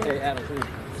 Hey, Adam, please.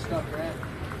 I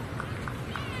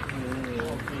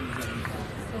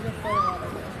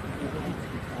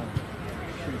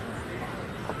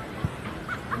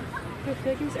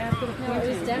think it was after the point. No, it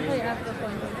was definitely after the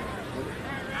point.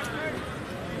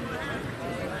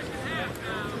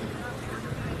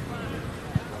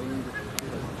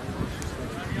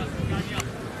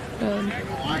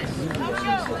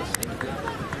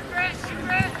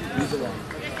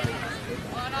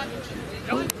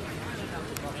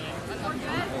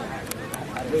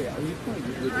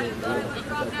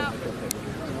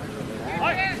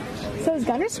 So is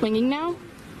Gunner swinging now?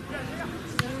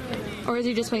 Or is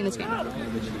he just playing this game?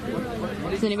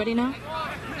 Does anybody know?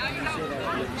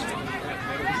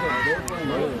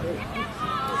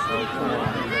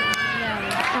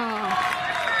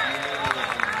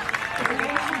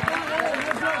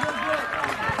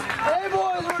 Hey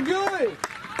boys, we're good.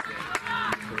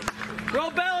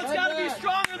 Bro, Bell, it's got to be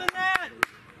stronger than that.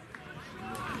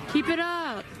 Keep it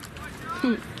up.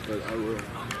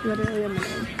 Literally a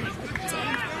minute.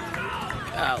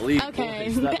 Okay,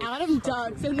 Adam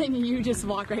ducks and then you just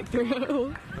walk right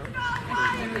through.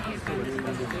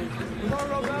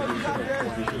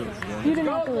 You did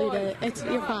not delete it.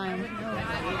 You're fine.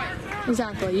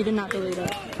 Exactly, you did not delete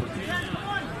it.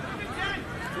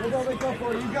 You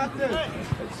got this.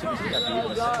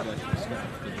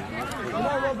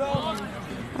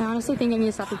 I honestly think I need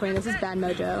to stop recording. This is bad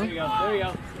mojo. There you go. There you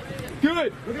go.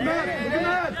 Good. Look at that. Look at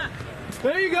that.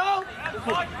 There you go.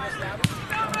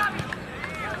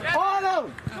 On him.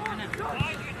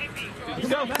 Let's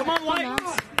go. Come on, White.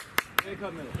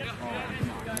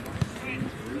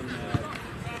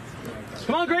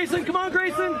 Come on, Grayson. Come on,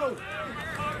 Grayson. Can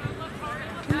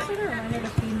you sort of remind me to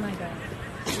feed my dog?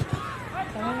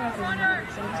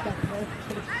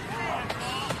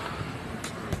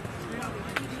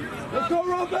 Let's go,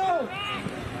 Robel.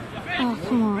 Oh,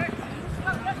 come on.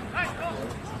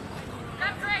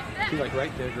 She's like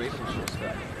right there, Grayson. She'll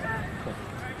stop.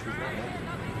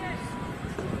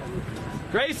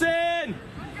 Grayson!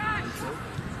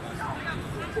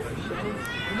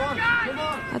 Come on, come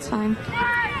on. That's fine.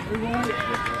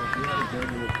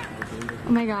 Oh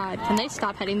my god, can they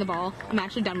stop heading the ball? I'm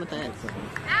actually done with it.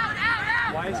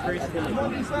 Why is Grayson in the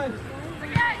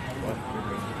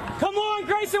Come on,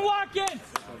 Grayson Watkins!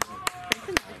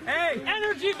 Hey,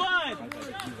 energy bud!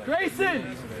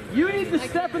 Grayson, you need to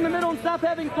step in the middle and stop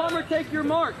having Plummer take your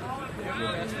mark.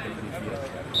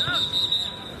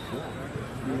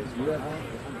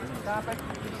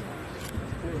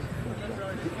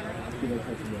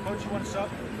 Coach, you want to sub?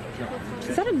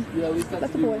 Is that a...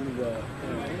 That's a boy.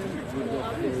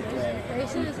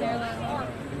 Grayson is hair that long.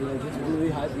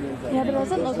 Yeah, but it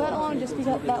doesn't look that long just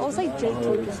because that looks like Jake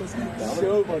Lucas's hair.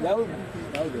 So fun. That would be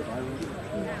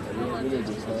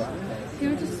He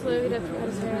would just slowly have to cut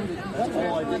his hair. That's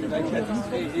all I think. Like, it's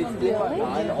in my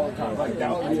mind all the time. Like, that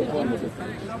would be a fun.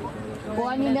 Well,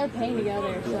 I mean, they're paying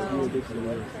together, so...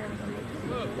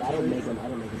 I don't make them.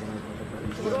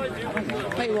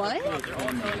 Wait, what?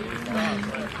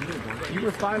 You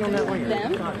were fine on that one.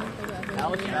 Them?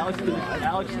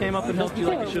 Alex came up and helped you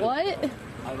like you should. What?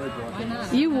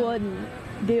 You wouldn't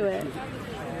do it.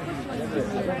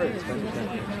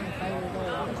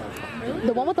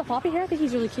 The one with the floppy hair, I think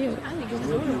he's really cute.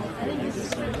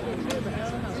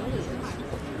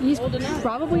 He's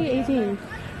probably 18.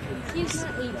 He's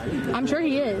 18. I'm sure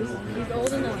he is. He's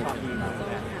old enough.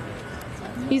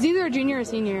 He's either a junior or a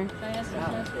senior.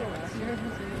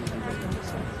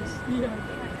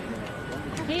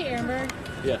 Hey, Amber.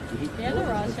 Yeah. They have the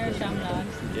roster of Chaminade.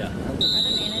 Yeah. Are the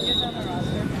managers on the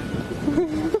roster? Do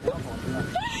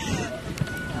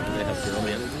they have girl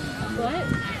managers? What?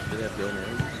 Do they have girl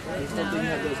managers?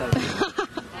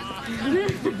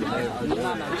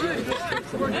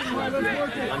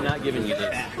 I'm not giving you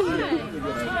this.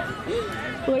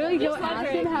 Literally, go ask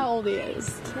him how old he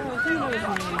is.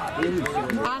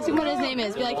 Ask him what his name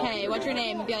is. Be like, hey, what's your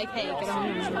name? Be like, hey, get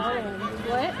on home.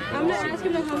 What? I'm gonna ask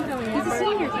him the homecoming. He's a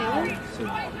senior, Taylor.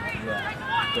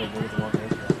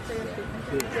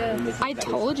 I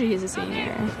told you he's a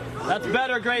senior. That's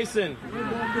better, Grayson.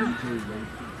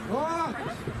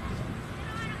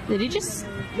 Did he just...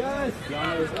 Yes. You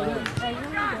guys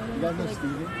know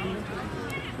Steven?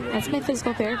 That's my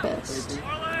physical therapist.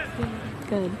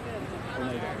 Good.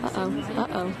 Uh-oh.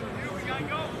 Uh-oh.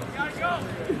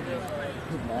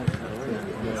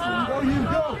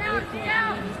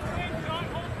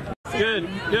 Good,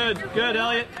 good, good,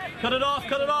 Elliot. Cut it off,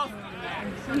 cut it off.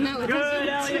 No, it Good, doesn't.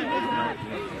 Elliot.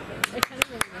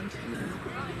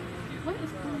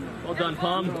 Well done,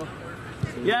 Pum.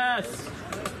 Yes.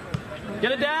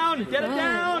 Get it down, get it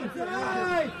down.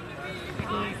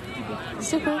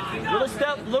 Super. Little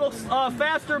step, little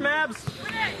faster, Mabs.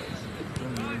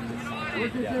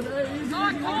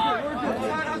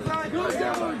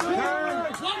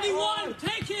 21,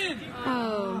 take him!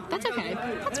 Oh, that's okay.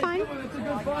 That's fine.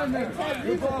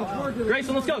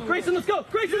 Grayson, let's go. Grayson, let's go.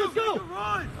 Grayson, let's go.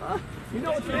 You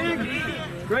know it's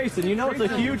big. Grayson, you know it's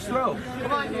a huge throw.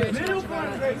 Come on, dude.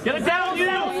 Get it down, you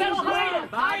know.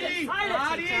 Hide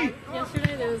it.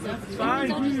 Yesterday there was a Fine.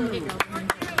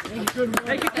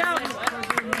 Make it count.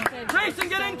 Grayson,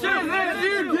 get in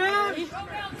too.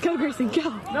 Go, Grayson, go.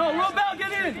 No, Robel,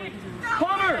 get in.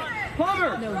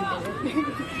 Plumber. no, he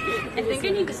didn't. I think I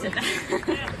need to sit down.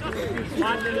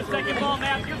 Watch the second ball,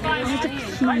 Matt. You're fine.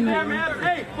 Right there, Mab.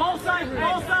 Hey, ball side.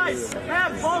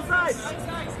 Mab, ball side.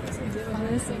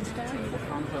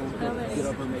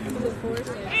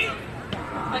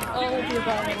 Like all of your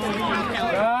balls.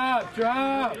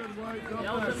 Drop.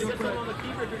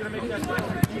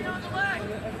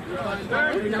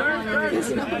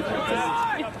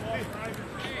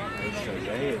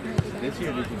 This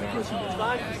year we can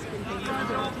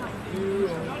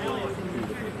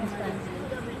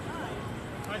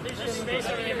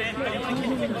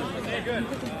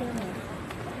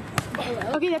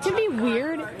Okay, that's gonna be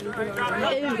weird. If,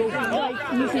 like,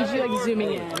 you see you like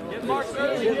zooming in.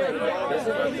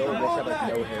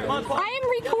 I am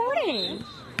recording.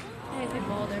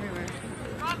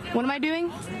 What am I doing?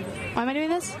 Why am I doing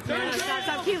this?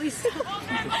 Stop, Keely, stop.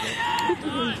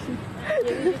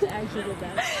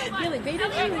 Keely, pay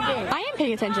attention to the game. I am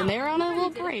paying attention. They're on a little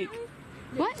break.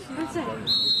 What? What's that?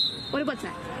 What's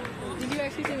that? Did you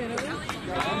actually say that over?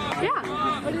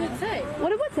 Yeah. What did it say? What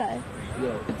did what say?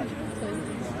 That's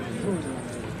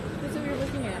what we were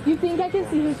looking at. You think I can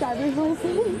see his driver's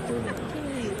license?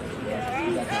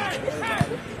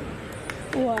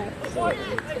 What?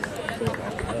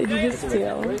 Did you just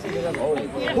steal? Oh,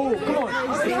 come on.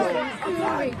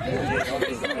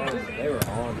 They were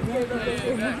on. You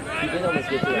did almost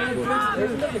get to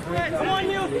that. Come on,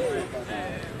 you.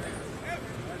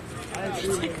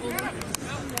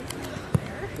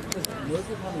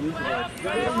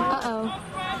 Uh-oh.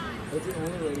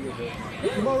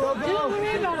 Come on, Robel. Don't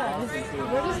worry about us.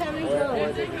 We're just having fun.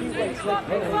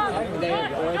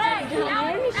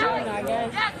 You're showing, I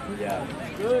guess. Yeah.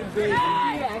 Good, baby. You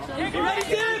actually? Get ready,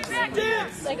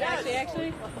 dibs. Like,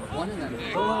 actually?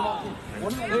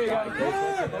 There you go.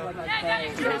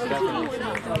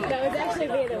 That was actually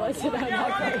me that was about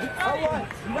that. All right.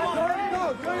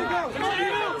 There you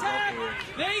go.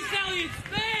 Space, Elliot,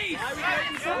 space!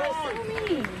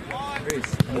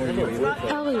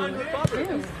 Elliot.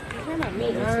 You're not me.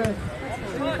 You're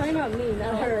talking about me,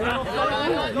 not her.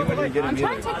 I'm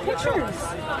trying to take pictures.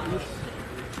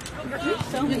 You're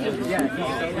so mean. I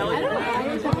don't know why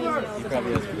you're talking about He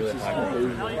probably has really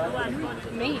high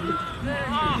me.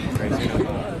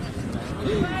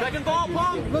 Second ball,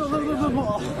 Paul.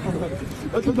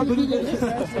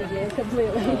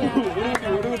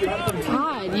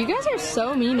 God, you guys are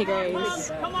so mean to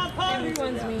Grace. Come on, Paul.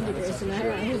 Everyone's mean to Grace, and I don't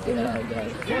know who's doing it.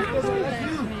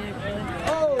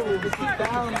 Oh, sit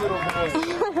down, little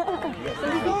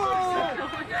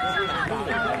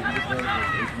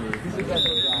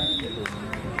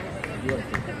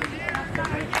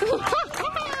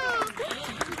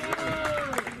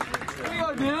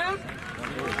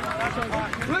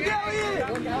Look at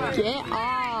it! Get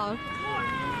off.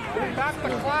 Back the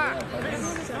clock!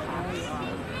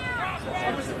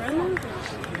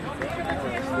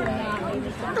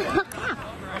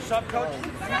 What's up, coach?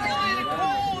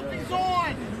 He's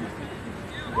on!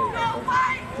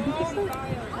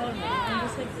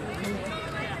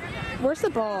 Where's the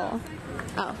ball?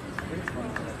 Oh.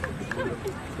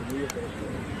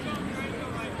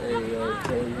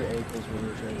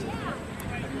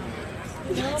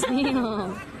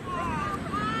 Damn.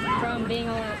 From being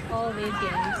all of these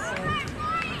games, so.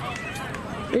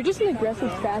 You're just an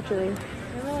aggressive scratcher.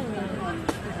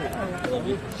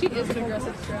 She is an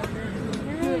aggressive scratcher.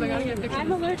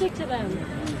 I'm allergic to them.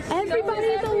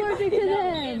 Everybody's allergic to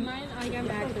them. Mine, I'm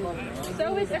actually.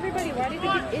 So is everybody. Why do you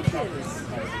think it itches?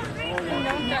 You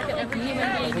know that every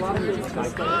human being is allergic to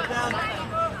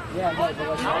stuff. Yeah, no, but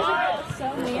like,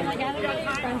 So mean. Like, I don't want to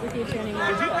be friends with you two anymore.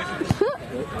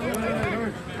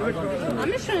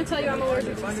 I'm just trying to tell you I'm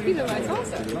allergic to mosquito bites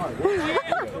also.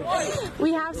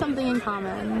 We have something in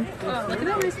common. Oh, look at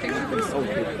that nice picture.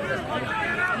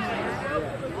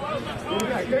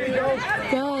 there you go.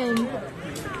 Good.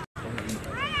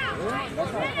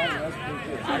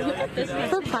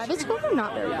 For private school, they're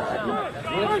not very good.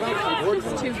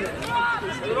 It's too good.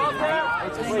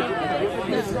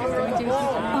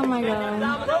 Oh my god.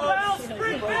 Robel,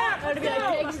 sprint back. I would be like,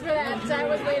 thanks for that. So I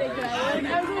was waiting for that.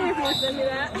 I was waiting for you to send me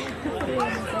that.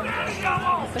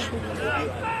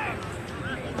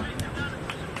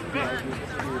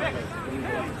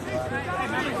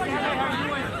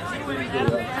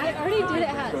 I already did it,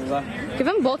 Haz. Give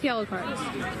them both yellow cards.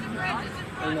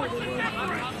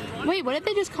 Wait, what did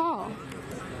they just call?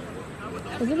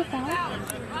 Was it a foul?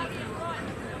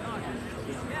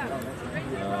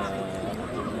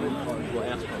 We'll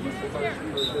ask him.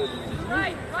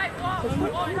 Right,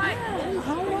 wall, right.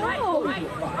 Oh,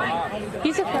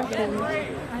 he's a freshman. I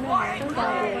know.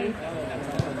 Probably.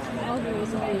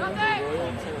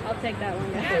 I'll take that one.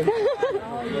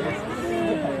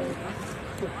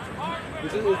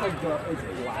 It's like it's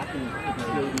black and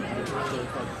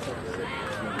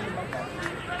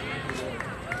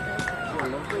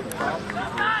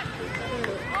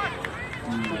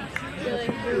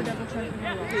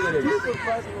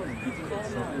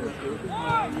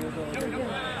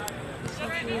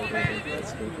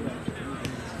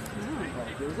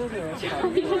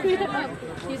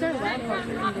These are lab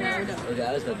partners. Okay,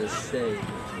 I just have to say.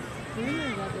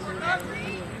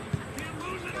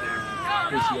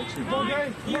 Is he actually Come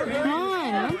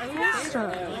on, I'm faster.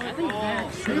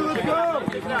 Let's go!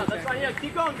 That's right, yeah,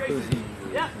 keep going, Gracie.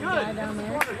 Yeah, good. Down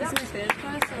there. This is my Spanish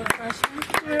class, so freshman.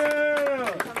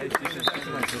 Yeah!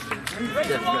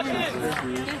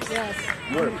 Yes.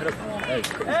 You're a pedophile. Hey.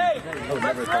 Hey! I would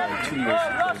never call him 2 years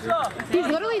younger. He's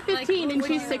literally 15 and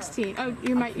she's 16. Oh,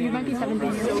 you might be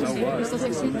 17. You're still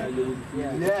 16.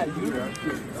 Yeah, you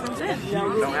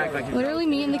Don't act like Literally,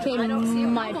 me and the kid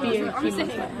might be a few months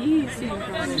away.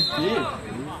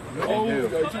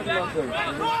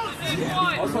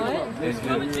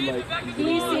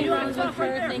 He's seen friends with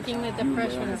her thinking that the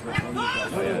freshman is fine.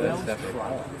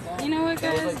 You know what,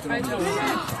 guys? I just...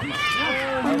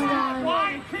 Oh my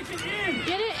god.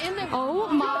 Get it in the... Oh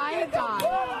my god.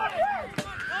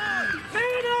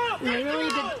 Literally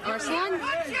did Arsalan?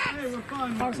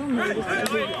 Arsalan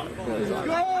literally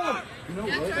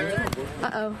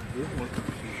Uh-oh.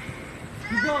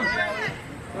 Keep going.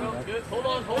 Good. Hold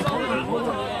on.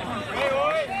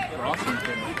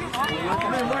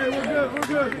 We're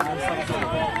good.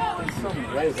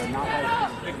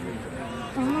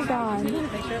 Oh my god. Can you get a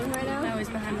picture of him right now? No, he's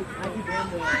behind the...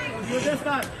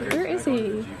 Where is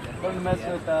he? going to mess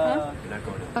with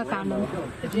I found him.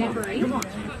 The jamboree?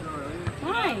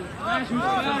 Why?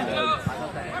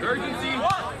 Urgency.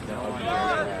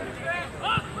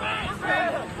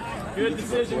 Good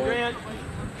decision, Grant.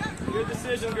 Good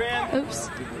decision, Grant. Oops.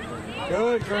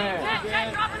 Good, Grant.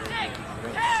 Hey, drop a stick.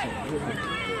 Hey!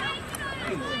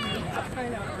 I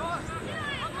know.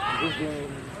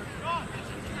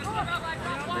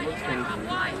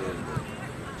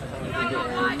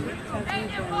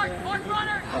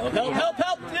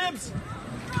 Help, Tibbs!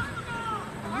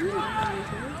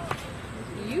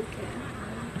 You can.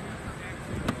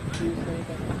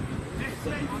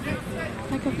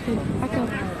 Back up, kid. Back up.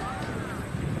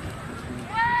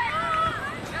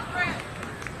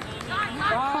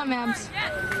 Come on, Mabs.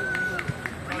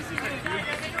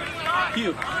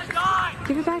 Cute.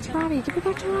 Give it back to Robbie. Give it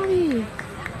back to Robbie.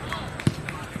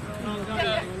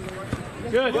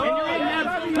 Good. And you're in,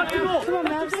 Mabs. Cut the goal. Come on,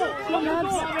 Mabs. Come on,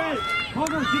 Mabs.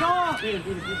 Hold on, get off!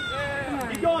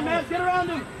 Keep going, Mabs. Get around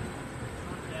him.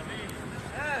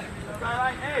 All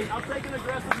right. Hey, I'll take an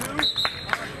aggressive move.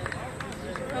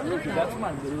 That's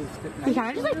my little stick. You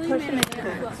kind of just like push him in.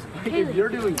 If you're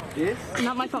doing this,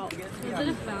 Not my fault. Is it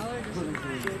a foul or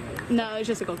just... No, it's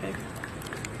just a goal kick.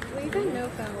 We've had no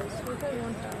fouls. We've had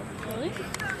one foul. Really?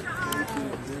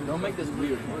 don't make this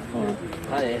weird.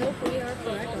 Hi. Hope we are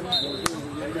correct.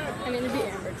 I mean, it'd be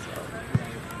Amber still.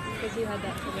 Because he had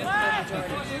that for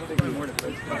the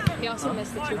majority. He also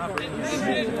missed the 2 points.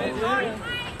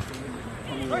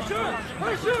 For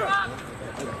sure.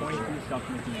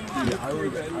 I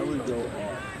would go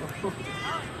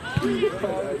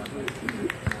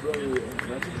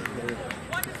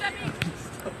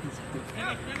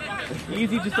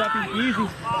Easy, Giuseppe. Easy.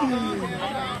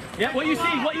 Yeah, what you see?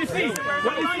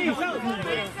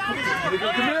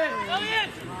 Commit!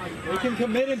 They can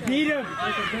commit and beat him!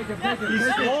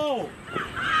 He's slow!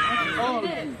 Oh,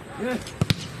 yes.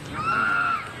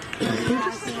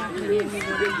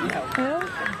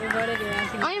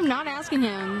 I am not asking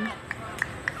him.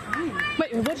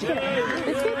 Wait, which kid?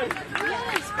 This kid?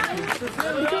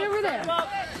 The kid over there.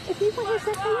 If you want his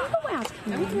stuff, you go ask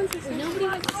him. Nobody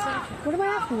wants to stop. What do I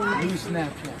ask him? New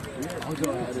Snapchat. I'll go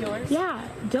at it. Yeah,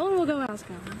 Dylan will go ask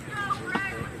him.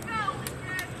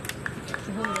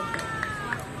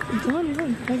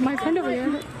 Dylan, like my friend over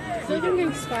here. It's like I'm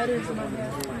getting spiders in my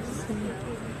hair.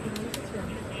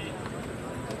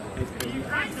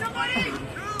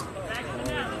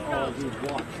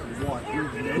 Watch.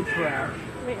 There's no trash.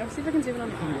 Wait, I'll see if I can zoom in on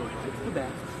the It's the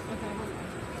back. Okay.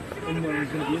 And then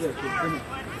he's going to be there.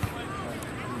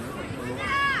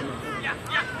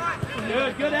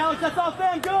 Good, Alex. That's all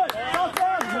fam. Good. That's all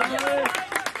fam.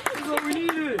 This is what we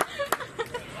needed.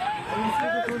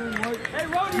 Hey,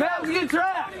 Rodeo. Matt, we get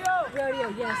track. Rodeo,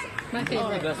 yes. My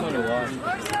favorite. That's one to watch.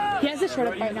 He has his shirt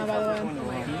up right now, by the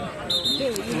way.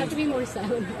 Dude, you have to be more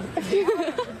silent.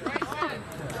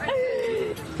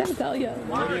 Gotta tell you. Hey,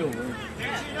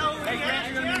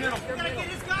 Grant, you're in the middle. You're gonna get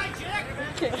this guy, Jack.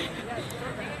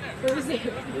 Where is it?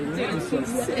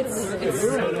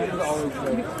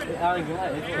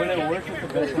 When it works, it's the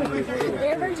best one.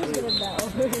 Amber just did a bell.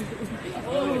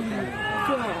 Oh my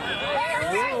god.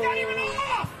 Not even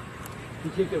off. He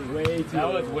kicked it way too. That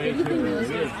was way too. We had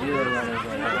 0 runners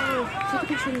right now. Take a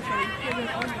picture of your phone.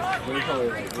 What do you call it?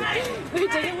 Wait,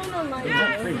 take one on my phone.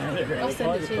 I'll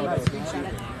send it to you. Screenshot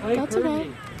it. That's okay.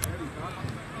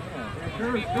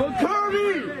 Go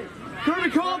Kirby. Kirby,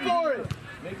 call for it.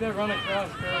 Make that run across,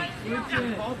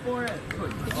 Kirby. Call for it.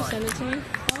 Did you send it to me?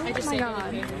 I just my saved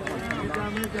God. it.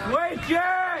 Wait,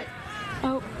 Jay.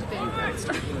 Oh.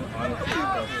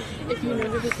 If you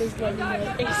remember this is like my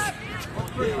face.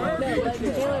 No, like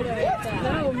Taylor does.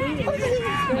 No, me.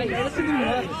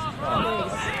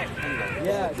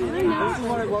 Yeah, this is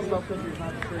what I love about Kirby.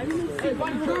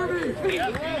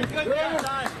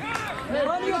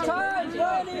 Run your time,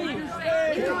 Johnny.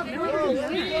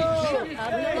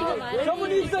 Someone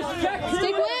needs to check.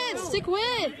 Stick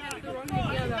with.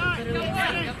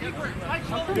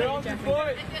 Get on the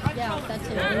foot. Yeah, that's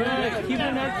it. Keep it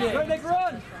connected. Go, Nick,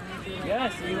 run.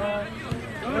 Yes, Eli.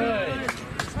 Good.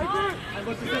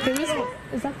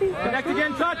 Is that the? Connect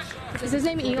again, touch. Is his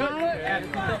name Eli? Hide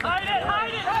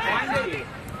it.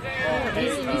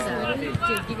 He's that. Dude,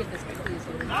 you get this guy, please.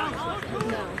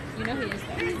 No, you know he is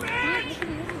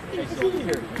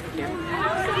Yes.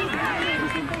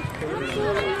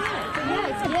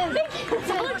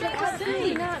 Tell her to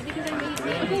say. Not because I made it.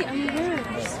 Okay, I'm here.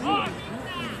 I'm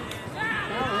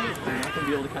not gonna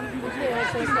be able to kind of do this. Okay, let's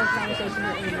start a conversation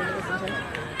that we need to listen to.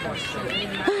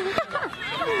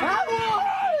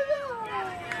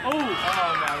 Oh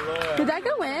my lord. Did that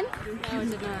go in? No, it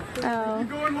did not. Oh.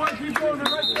 Going one, keep going.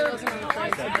 They're right there.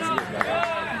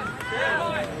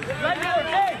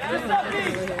 Hey, what's up, B?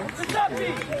 What's up, B?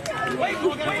 Wait,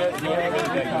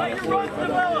 run,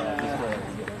 develop.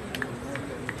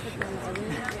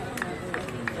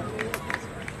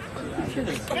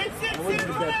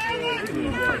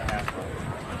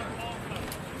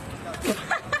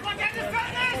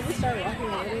 We started walking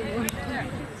already.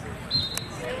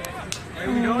 Hey,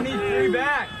 we don't need 3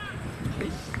 back.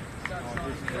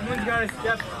 Someone's got to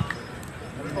step.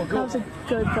 That was a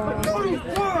good ball.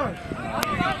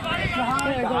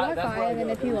 Yeah, go at 5, and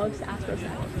if he looks, ask for a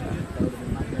second.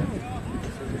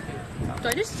 Do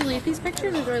I just delete these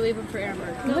pictures or do I leave them for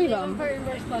Amber? Leave them. For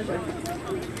Amber's pleasure.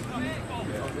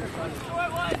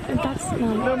 That's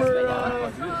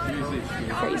Number,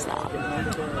 Please stop.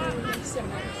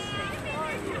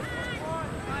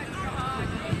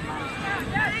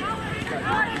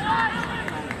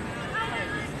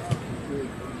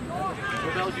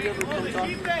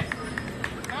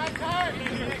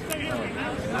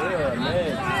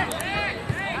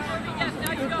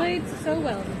 We played so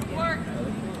well.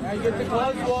 I get the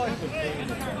gloves washed.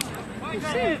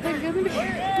 Shit, they're gonna be.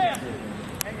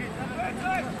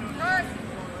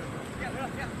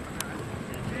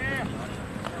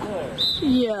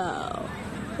 Yo.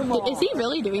 Is he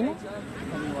really doing that?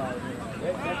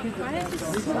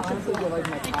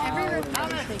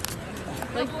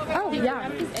 Oh, yeah.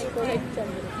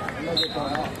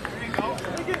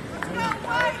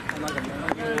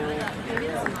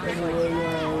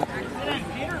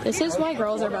 This is why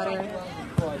girls are better.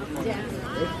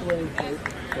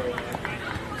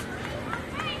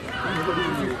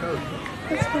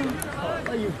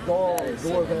 Oh, you ball,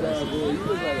 door that ass boy. You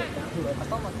look like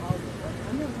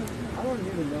I don't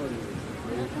even know you.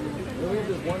 We have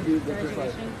this one dude that just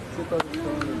like sits on his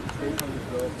phone and stays on his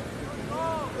phone.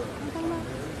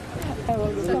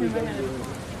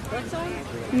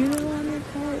 You know on your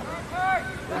part,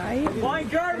 right? Flying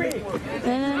Kirby!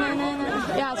 No.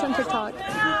 Yeah, it's on TikTok.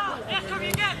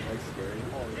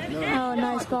 Oh,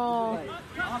 nice ball.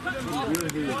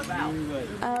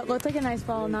 Looked like a nice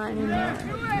ball, not anymore.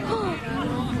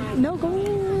 No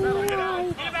goal.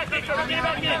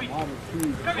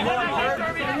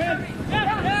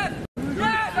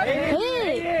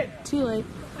 Hey! Too late.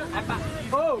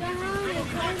 Oh!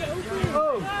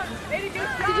 Oh! Did you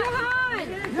hide?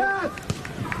 Yes!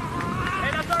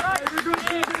 Hey, that's all right. He's really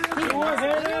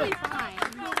fine.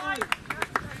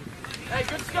 Hey,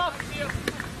 good stuff.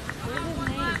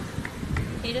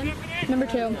 Aiden? Number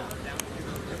 2.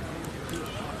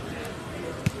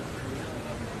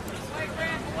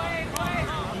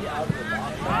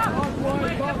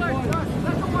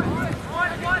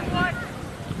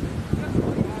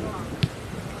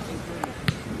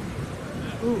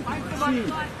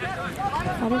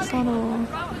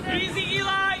 Easy,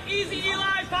 Eli. Easy,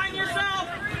 Eli. Find yourself.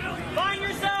 Find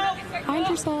yourself. Find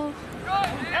yourself.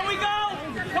 And we go.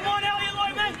 Come on, Elliot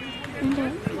Lloydman.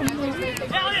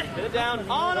 Elliot. Get it down.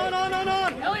 On.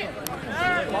 Elliot.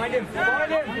 Find him.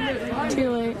 Too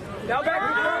late. Now back to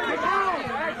Kirby.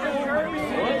 Back to Kirby.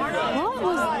 What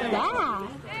was that?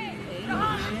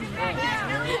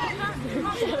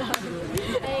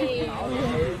 Hey.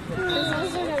 This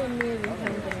also got a movie.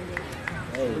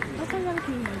 That's not a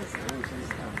movie.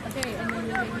 Okay, and then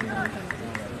you're making your own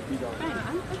fine,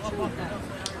 I'm sure with that.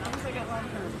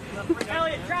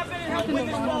 Elliot, drop in and help win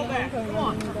this ball back. Come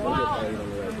on. You're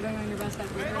going on your best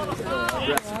effort. Maddie wants to be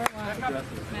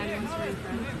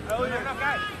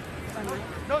friends.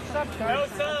 No subs. No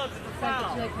subs. It's a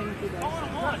foul. Like playing with you guys.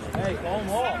 Hey, call them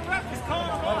all. Just call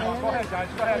them all. Go ahead, guys.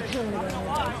 Go ahead.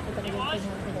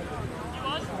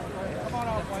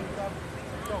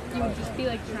 You would just be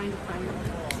like trying to find them.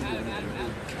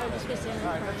 Just be standing in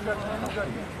front of them.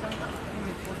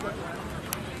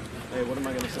 Hey, what am I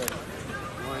going to say? I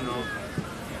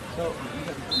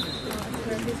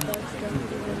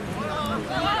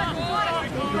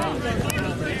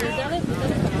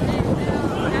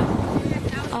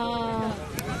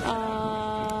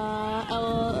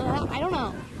don't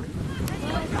know.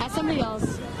 Ask somebody else.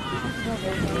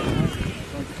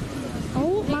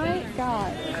 Oh my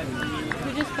god.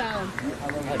 You just fouled.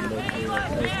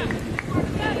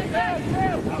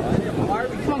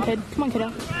 Come on, kid. Come on, kiddo.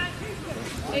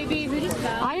 AB, who just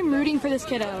fouled? I am rooting for this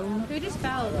kiddo. Who just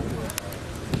fouled?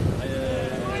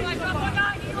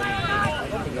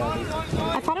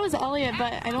 I thought it was Elliot,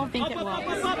 but I don't think it was.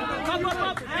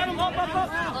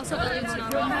 Also, Elliot's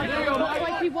not on.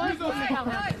 Like he was when the foul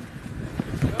happened.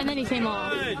 And then he came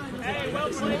off.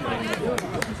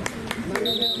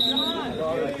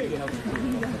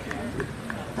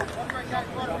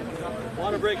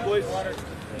 Water break, boys.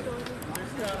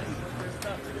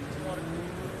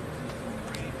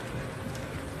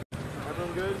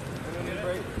 Everyone good? Everyone need a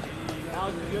break?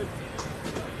 Alex, you good?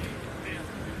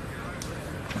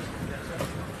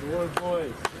 Good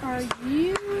boys. Are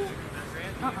you?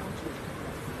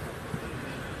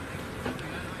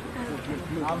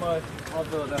 I'll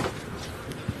fill it out.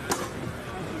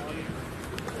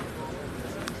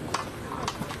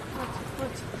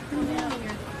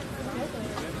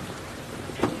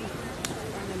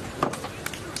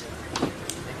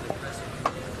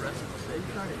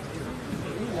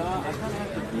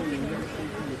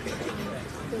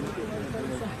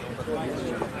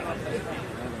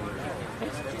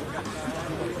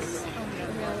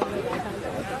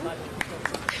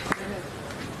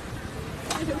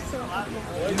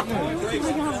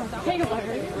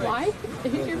 Why?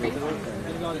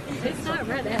 It's not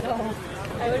red at all.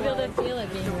 I would be able to feel it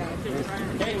being red.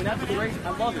 Hey, that's great. I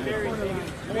love it.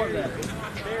 More of that.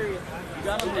 You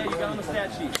got on the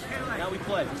stat sheet. Now we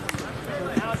play.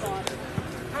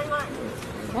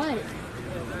 What?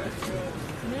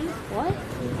 What?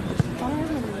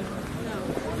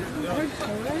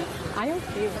 I don't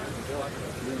care.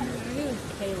 Her name is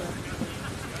Kayla.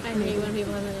 I hate when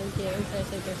people have an name too, so I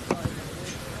say they're smart.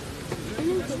 Her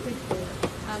name's super cool.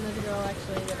 There's a girl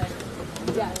actually that I know.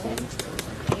 Yeah.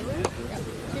 Taylor? Yeah.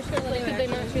 She's sort of like, could they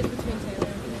not choose between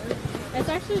Taylor and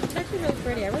Taylor? She's actually really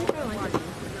pretty. I really kind of like her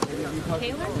name.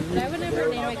 Taylor? But I would never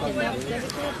name my kid that. There's a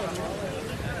cool thing.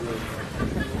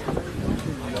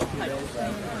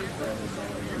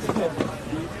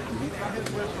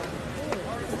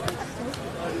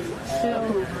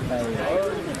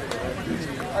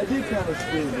 I did kind of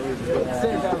scream. At the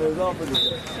same time, it was all pretty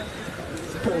good.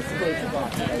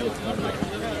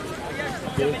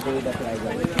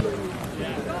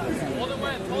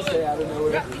 Say I don't know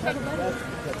what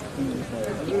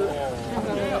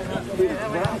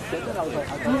when I said that, I was like,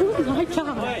 Oh my god.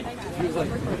 he was like,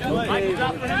 okay, he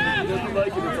doesn't like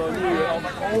it, it's on you. I'm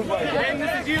like, oh my god. Hayden,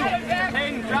 this is you.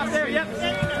 Hayden, drop there. Yep.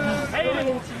 Hayden.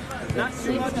 Not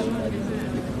too much.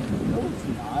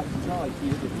 It's not like he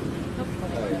did it.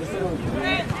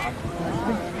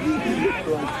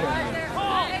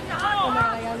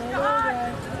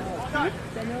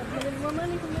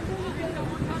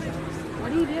 What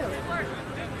do you do?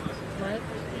 What?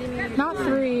 Do you mean? Not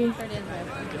 3.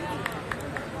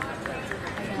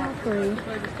 Not 3.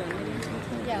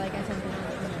 Yeah, like I something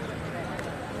else.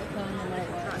 Like calling them like,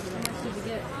 what did you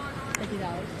get? $50.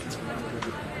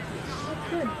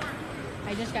 Good.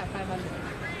 I just got 500.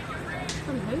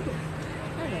 From who?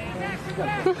 I don't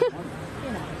know.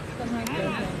 You know, something like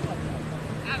that.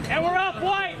 And we're up,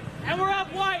 White! And we're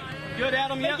up, White! Good,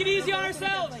 Adam. Make it easy on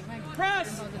ourselves.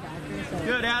 Press.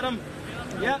 Good, Adam.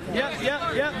 Yep.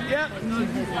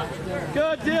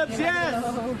 Good, Dibs, yes.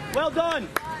 Well done.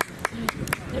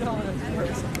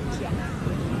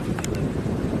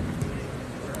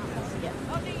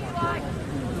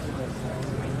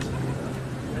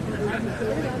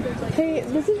 Hey,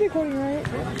 this is recording, right?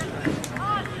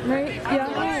 Right? Yeah.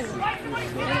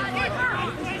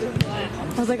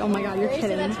 I was like, oh my god, you're Grace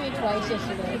kidding. said that to me twice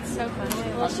yesterday. It's so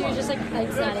funny. Well, she was just like,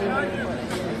 it's not even recording.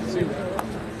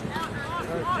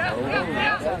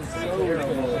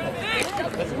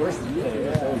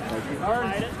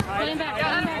 Put him back.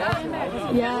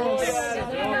 Yes.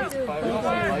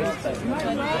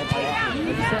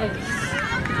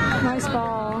 Nice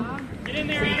ball. Get in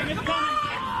there, Adam. It's coming.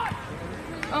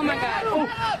 Oh my god.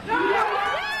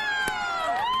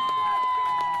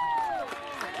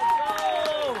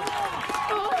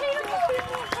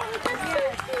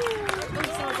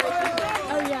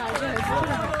 Oh yeah, it is.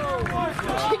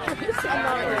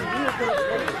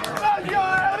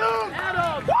 Yeah.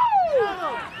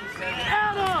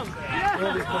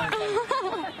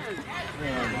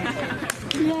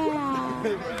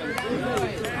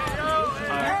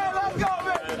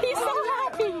 He's so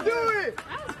happy. Do it!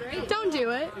 Don't do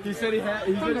it. He said he had.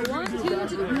 He said One, two,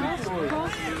 to the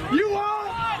cross. you won't!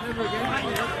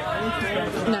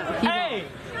 No. Hey!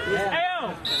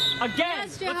 Ayo! Again! Yes,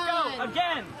 Let's Jahan. go!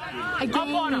 Again! Again. Up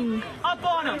on him! Up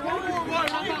on him!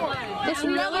 It's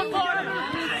really. Up on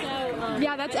him!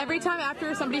 Yeah, that's every time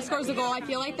after somebody scores a goal. I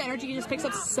feel like the energy just picks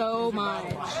up so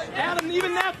much. Adam,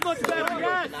 even that looks better.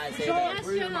 Yes! Yes,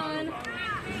 Jahan.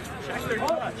 Check their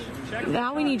touch. Check.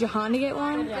 Now we need Jahan to get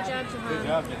one. Good job,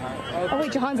 Jahan. Oh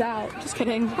wait, Jahan's out. Just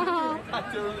kidding.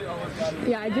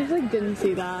 Yeah, I just like didn't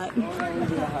see that.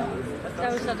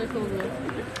 That was such a cool move.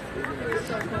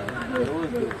 So cool.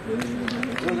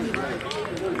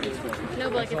 No,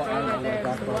 but like it's right there. It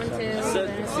was the 1,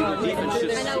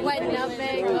 2. I know, whiten up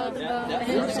big, go the boat, and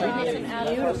then just like makes an out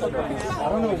of it. I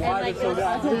don't know why they're so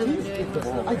bad.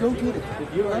 I don't get it.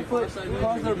 Your right foot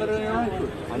claws are better than your right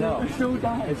foot. I know. They're so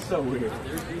bad. It's so weird.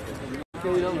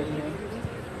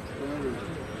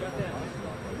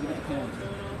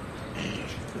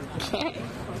 Okay.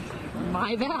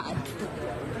 My bad.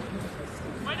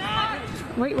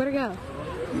 Wait, where'd it go?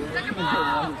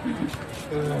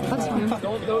 That's fine.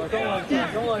 Don't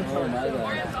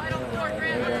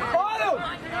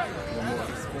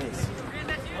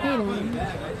Hey, then.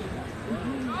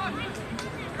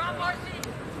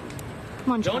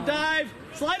 Come on, Don't Jahan. dive!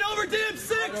 Slide over, Dib!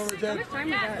 6!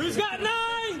 Who's got 9?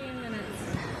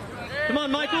 Come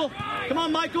on, Michael! Come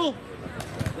on, Michael!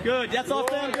 Good, that's off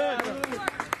them, good.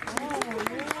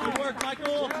 Good work,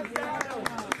 Michael.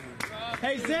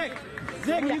 Hey, Zick!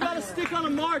 Zick, you gotta stick on a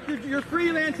mark. You're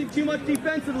freelancing too much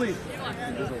defensively.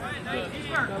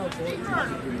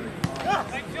 Yeah,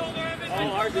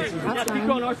 keep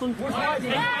going, Arslan. Take away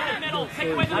the middle.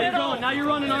 Take away the middle. Now you're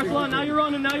running, Arslan. Now you're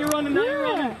running. Now you're running. Now you're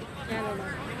running.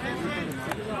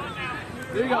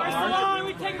 There you go, Arslan.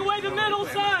 We take away the middle,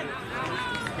 son.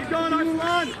 Keep going,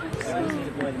 Arslan.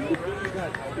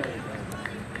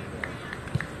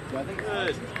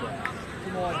 Good.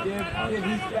 Come on, Dib.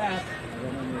 He's fast.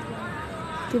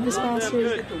 Give us faster.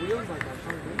 Good.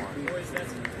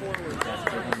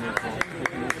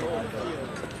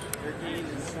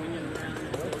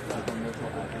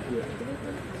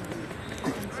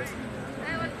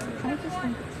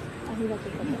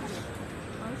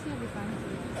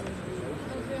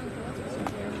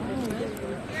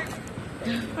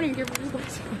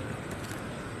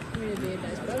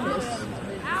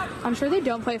 I'm sure they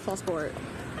don't play full sport.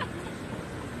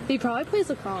 He probably plays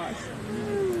lacrosse.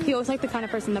 He looks like the kind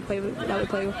of person that would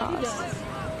play lacrosse.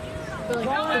 Yeah.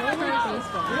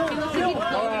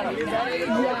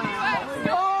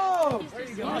 Oh!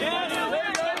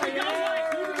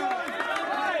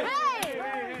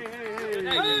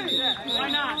 Why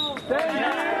not?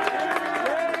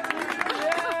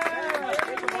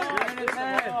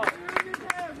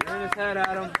 You're in his head,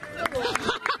 Adam.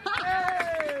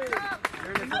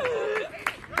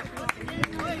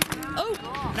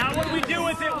 Now what do we do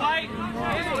with it, White?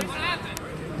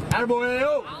 Attaboy,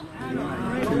 yo!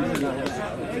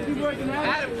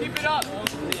 Adam, keep it up.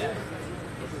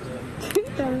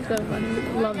 That was so funny.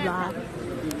 Love that.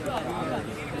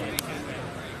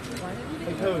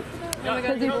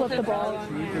 Because he flipped the ball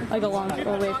like a long way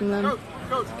away from them.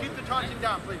 Coach, keep the taunting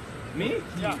down, please. Me?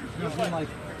 Yeah. He's been like,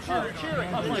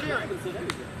 Cheering.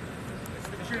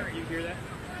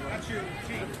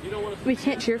 We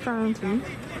can't cheer for our own team.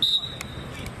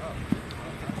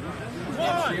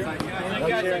 No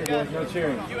cheering, boys. No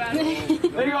cheering.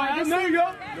 There you go, Adam. There you go.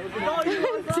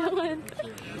 Dylan.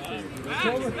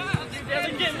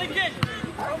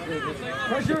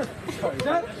 Pressure.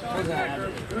 Set.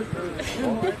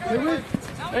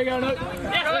 There you go, Nook.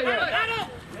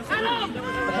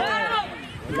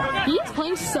 He's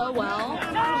playing so well.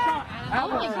 Oh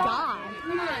my god.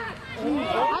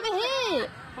 Have a hit.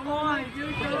 Come on,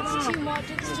 it's too much,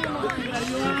 it's too much.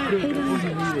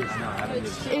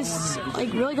 It's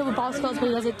like really good with ball skills, but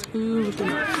he does it too much.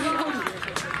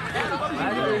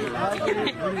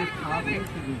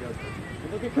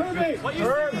 Look at Kirby.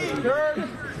 Curb.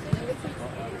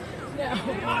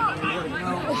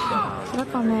 Get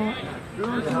up on that.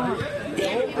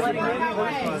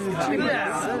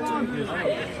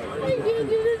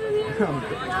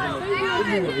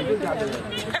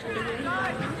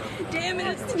 Damn it,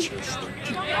 it's the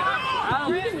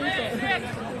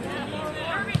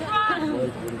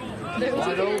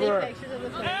Wide over.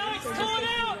 Alex, call it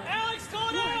out! Alex, call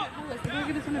it out!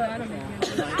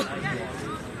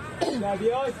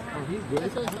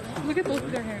 Look at both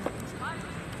of their hair.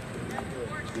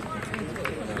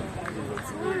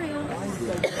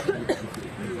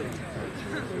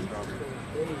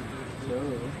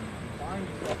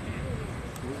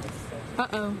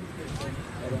 Uh-oh.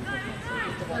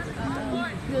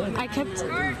 I kept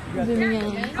zooming in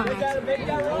on accident. Make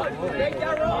that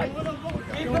run!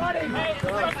 Keep running!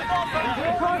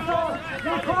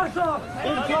 Cross off.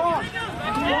 Good draw.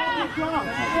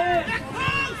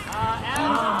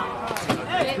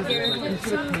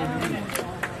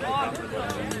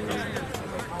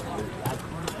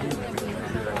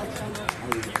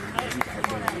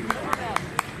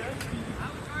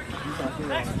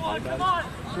 Next one, come on!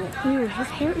 Dude, his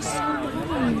hair is so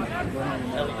long.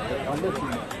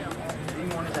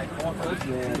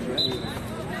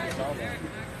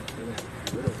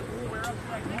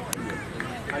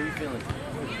 How you feeling?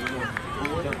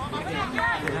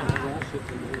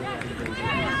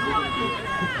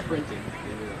 Sprinting.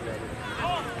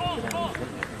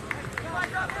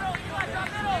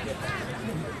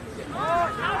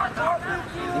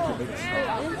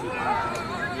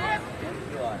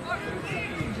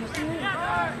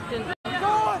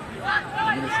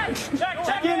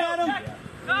 Check in, Adam.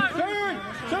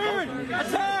 Turn.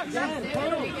 Attack.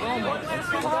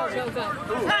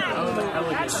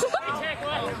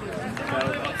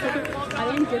 I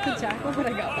didn't get the tackle, but I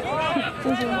got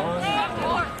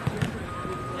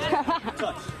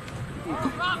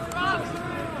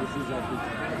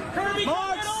Kirby,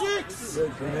 Mark 6.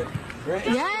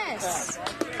 Yes!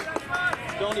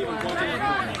 Don't even want to.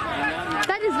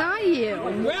 That is not you.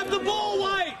 Grab the ball,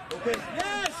 White.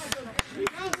 Yes.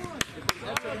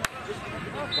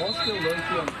 Ball still low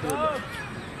key on field.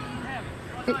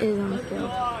 It is on the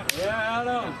field. Yeah,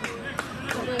 Adam.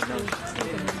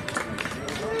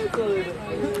 Good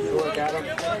work, Adam.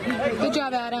 Good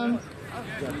job, Adam.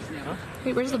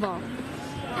 Wait, where's the ball?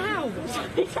 Ow!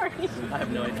 Sorry. I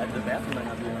have no idea. The bathroom might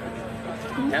not be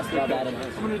around. Ask me about Adam. I'm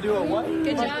gonna do a what?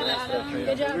 Good job, Adam.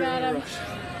 Good job, Adam.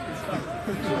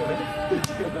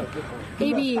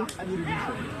 AB.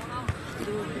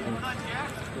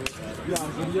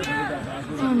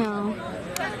 Oh no.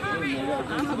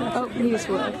 Oh, he just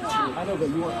would. I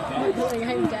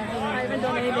haven't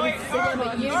done anything today,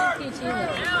 but you did PT though.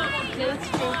 That's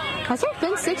true. Has it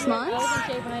been 6 I months? was in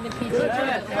shape when I did PT.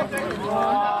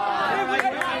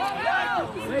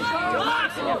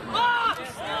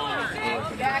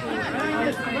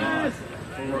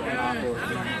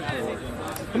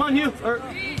 Come on, Hugh.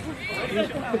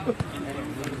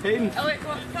 Hayden.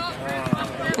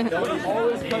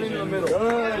 Always cut in the middle.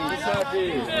 Good, Misaki.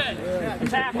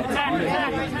 Attack!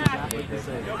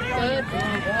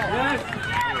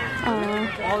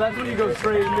 Oh, that's when you go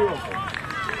straight into him.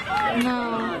 No.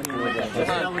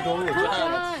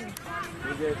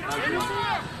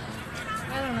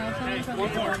 I don't know.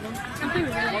 Something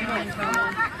really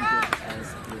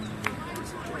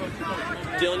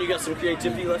Dylan, you got some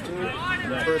creativity left in you?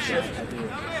 First shift?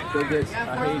 Go get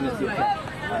Hayden to see it.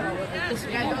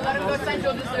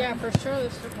 Yeah, for sure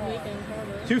this weekend.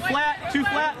 Too flat,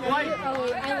 White.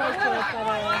 Oh, I liked it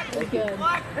better. It was good.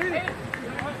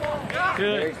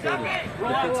 Good.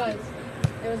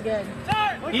 It was good.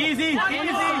 Easy.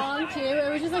 Song too.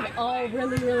 It was just like all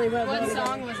really well. What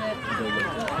song was it?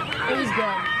 It was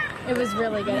good. It was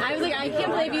really good. I was like, I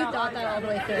can't believe you thought that all the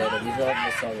way through.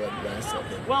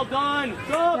 Well done.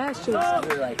 That's true. Who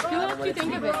else do you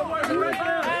think of it?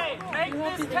 Hey, make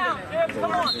this count.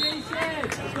 Come on.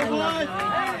 Come on.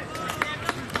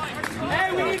 Hey,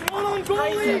 we need one on Oh my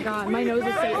goalie. god, my nose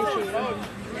is so itchy.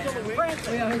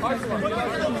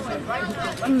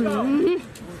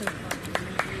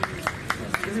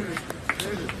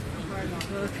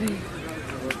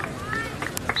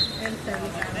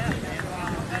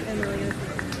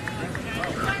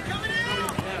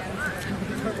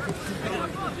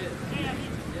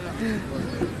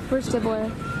 Where's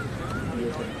Dibbler?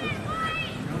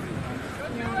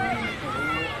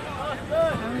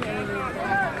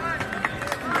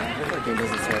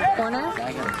 Corner?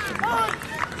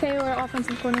 Taylor,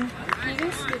 offensive corner. You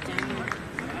can scoot down.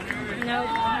 Nope,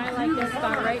 I like this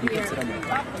spot right here.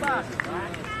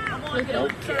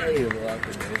 Look at it.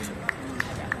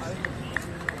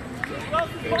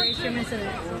 Grace, you're missing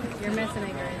it. You're missing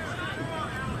it, Grace.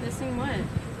 Missing what? Okay.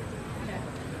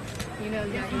 You know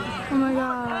exactly what. Oh my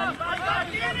god.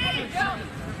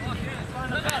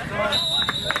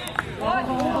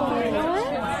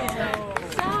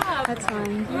 Stop! That's fine.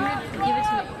 Give it to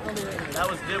me. I'll do it. That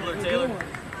was Dibbler, Taylor.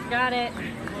 Got it.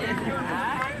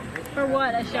 For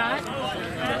what? A shot?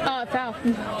 Foul.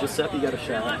 Giuseppe got a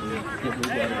shot.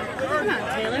 Come on,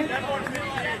 Taylor.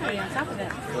 Oh yeah, stop with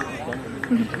it.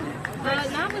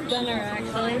 Not with dinner,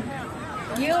 actually.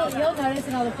 You'll notice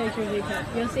in all the pictures we took.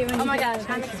 You'll see when. Oh my gosh,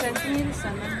 I'm expecting you to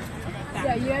send them.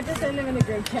 Yeah, you have to send them in the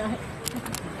group chat.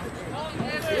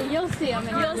 You'll see them.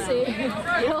 You'll see.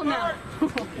 You'll know.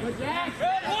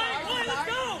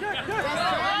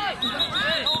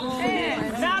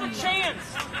 Not a chance.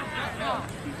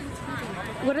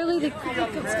 Literally, it's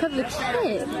because of the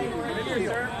kid.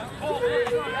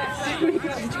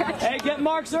 Hey, get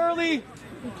marks early.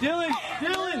 Dylan,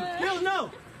 no.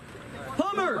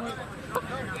 Hummer.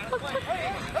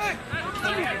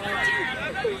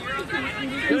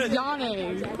 He's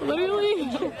yawning. Literally.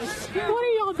 What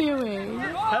are y'all doing?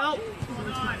 Help.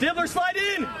 Dibbler, slide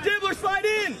in. Dibbler, slide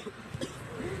in.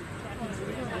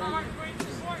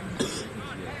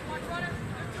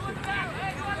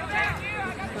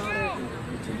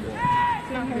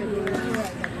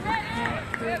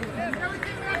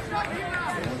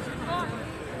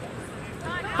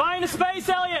 Find a space,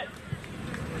 Elliot.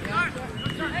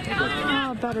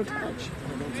 Oh, better touch.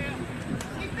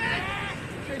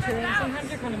 Sometimes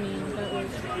they're kind of mean, but it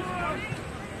works.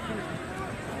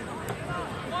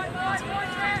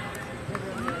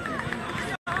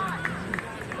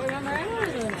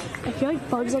 I feel like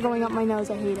bugs are going up my nose.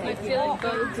 I hate I it. feel like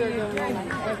bugs are going on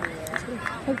everywhere. I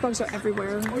think bugs are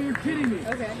everywhere. Oh, you're kidding me.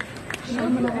 Okay.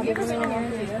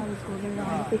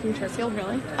 Baking church field,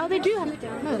 really? Oh, they do have it.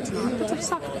 No, it's not. That's a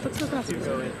suck. Let's look at it.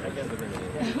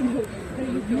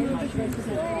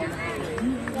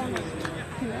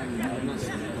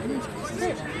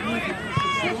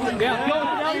 Yeah, go.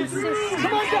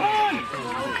 Come on, Jahan.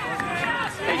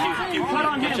 Hey, you cut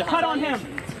on him. Cut on him.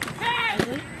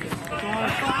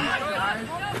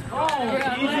 Oh,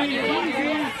 easy.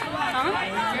 Huh?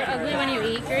 You're ugly when you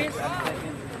eat, Grace? I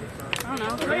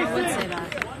don't know. I would say that.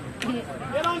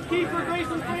 Get on Kiefer,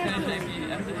 Grayson Francis.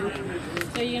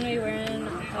 So are you going to be wearing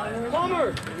Hollywood? Plumber,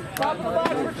 top of the box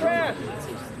for trash.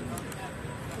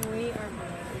 We are.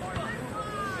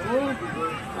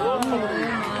 Oh my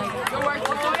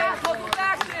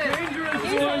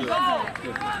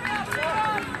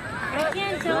I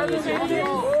can't tell who's there.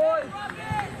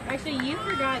 Actually, you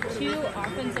forgot 2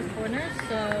 offensive corners,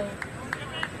 so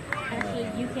actually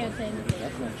you can't say anything.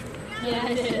 That's not true. Yeah,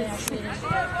 it is. Actually, it is.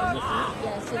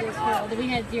 Yes, it is true. We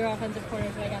had 0 offensive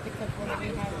corners, but I got the clipboard. We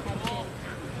had 10.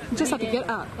 You just have to get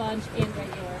up. Bunch and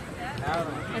regular.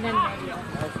 And then regular.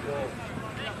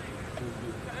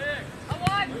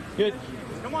 Good.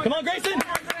 Come on, Grayson. He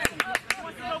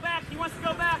wants to go back. He wants to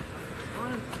go back.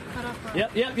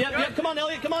 Yep. Come on,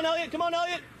 Elliot.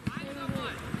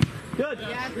 Good.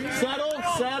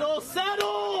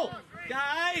 Settle.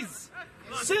 Guys.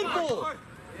 Simple.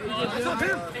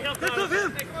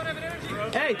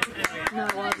 Hey. No,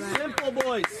 it wasn't. Simple,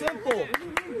 boys. Simple.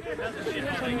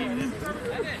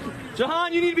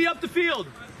 Jahan, you need to be up the field.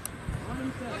 I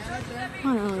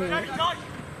don't know.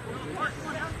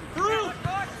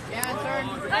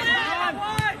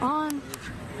 On.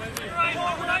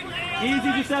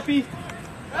 Easy, Giuseppe.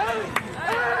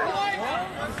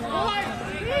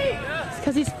 It's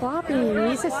because he's flopping. He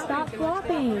needs to stop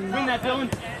flopping. Bring that, Dylan.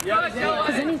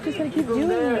 Because then he's just going to keep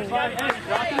doing it. Drop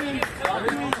him in.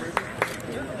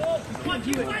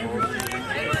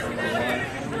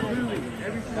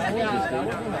 It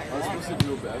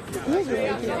is really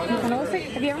cute. And also,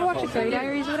 have you ever watched the Carrie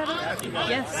Diaries or whatever?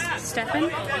 Yes,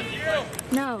 Stefan?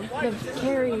 No, the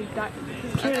Carrie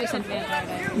something.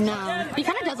 No. He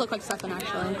kind of does look like Stefan,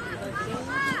 actually.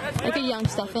 Like a young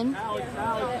Stefan.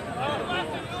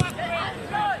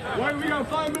 Wait, we got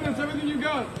 5 minutes. Everything you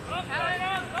got.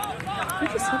 Who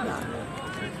just said that?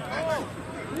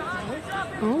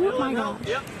 Oh my god.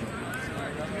 Yep.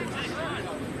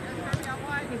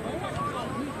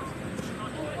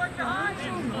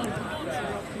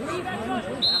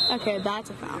 Okay, that's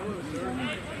a foul.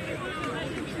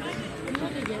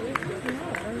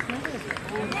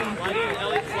 Slide in,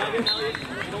 Elliot. Slide in, Elliot.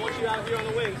 Don't want you out here on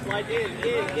the wing. Slide in.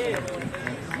 Stay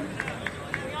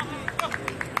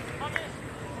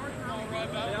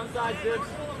outside, Zips.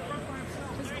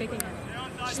 Just kicking it.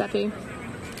 Steffi.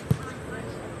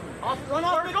 Run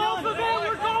off the goal for them!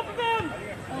 We're goal for them!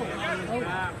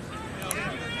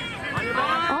 On your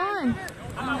back. On!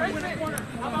 How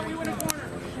about we win a corner?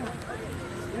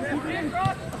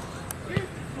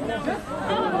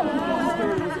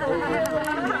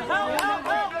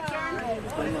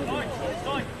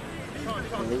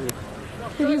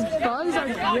 These bugs are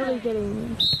really getting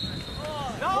me.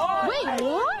 Wait,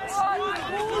 what?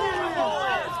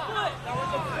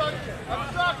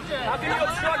 How can you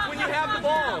obstruct when you have the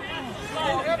ball?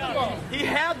 He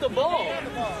had the ball.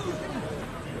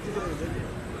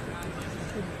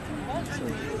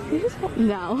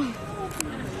 No.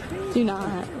 Do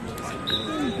not.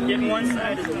 Get one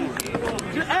side.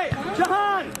 Hey,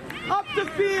 Jahan! Up the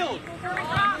field!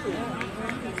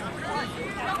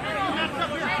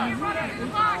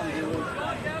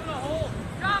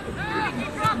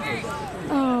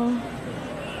 Oh.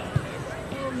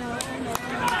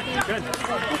 Good.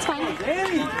 That's fine.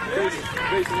 Hey!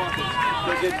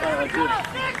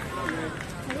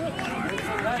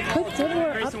 Put Dibbler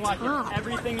up top.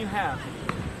 Everything you have.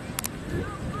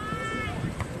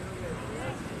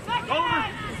 Over!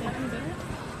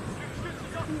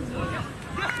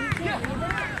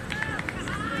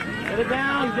 Get it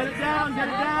down, get it down, get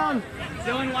it down!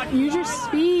 Dylan, watch. Use your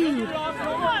speed.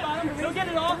 Go get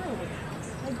it off!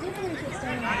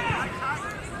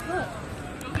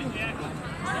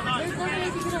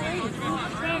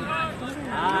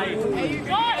 Nice.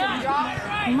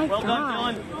 Oh my Well god.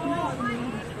 done, Dylan.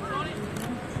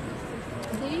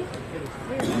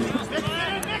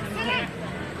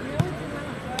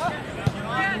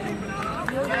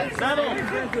 Settle.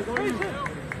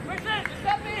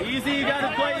 Easy, you gotta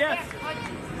play, yes.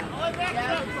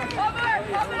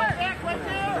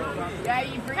 Yeah,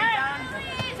 you bring it down.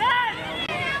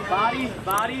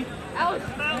 Body.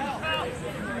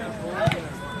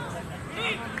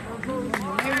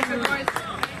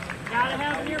 Gotta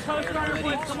have an ear post runner,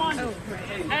 please. Come on.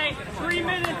 Hey, 3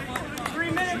 minutes.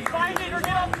 3 minutes. Find it or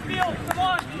get off the field. Come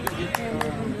on.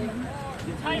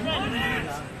 Tight end.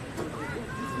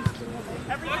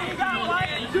 Everything you got, Mike.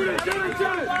 Shoot it. Do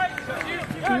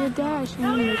a dash.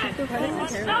 Man. Make it go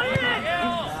fast.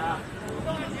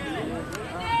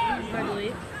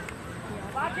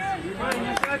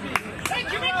 Hey,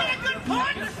 you're making a good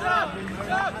punch!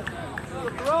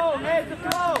 Throw, man, the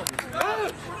throw.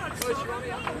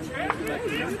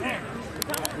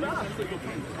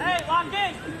 Hey, lock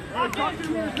in.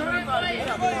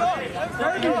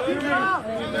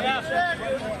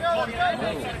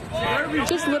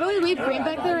 Just literally leave Grant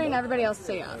back there and everybody else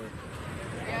stay up.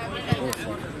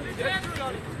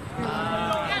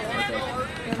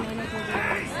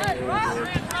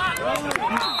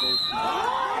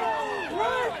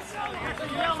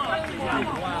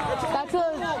 That's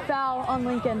a foul on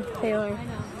Lincoln Taylor.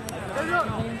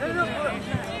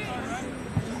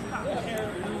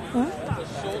 Huh?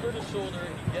 Shoulder to shoulder,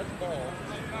 and you get the ball.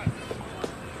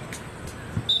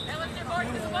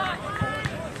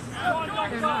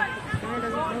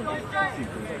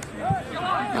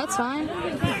 That's fine.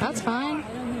 That's fine.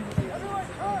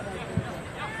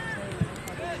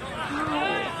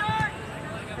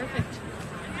 Perfect.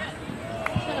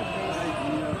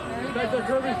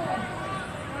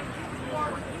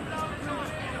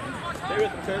 Stay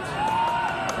with him, Turns.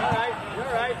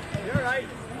 You're right.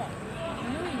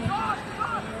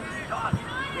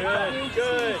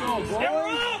 Good. And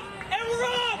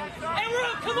we're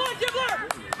up! Come on, Dibbler!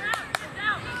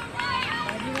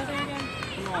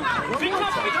 Big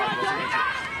touch!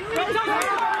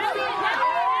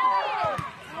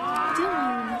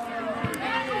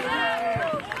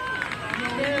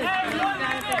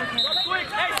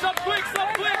 Hey, some quick!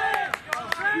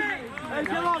 Hey,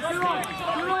 get off!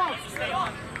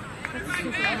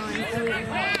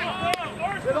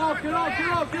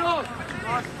 Get off!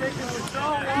 Oh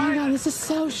my god, this is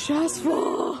so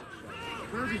stressful.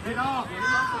 Get off.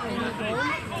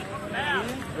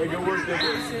 Hey, good work,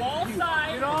 David. Ball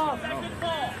side. Get off. Second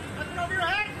ball. Nothing over your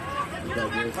head.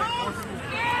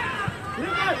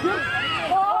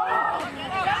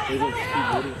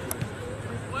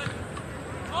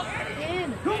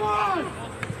 Come on!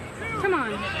 Come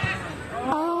on.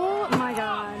 Oh my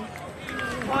god.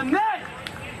 On net!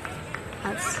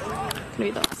 That's gonna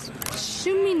be the last.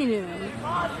 Chaminade L.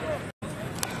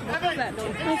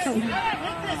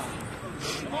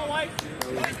 Come on, White.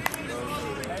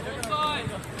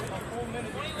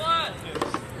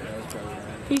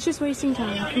 He's just wasting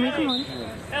time. Can we come on?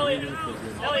 Elliot,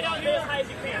 stay as high as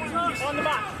you can. On the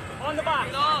box. On the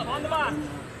box. On the box.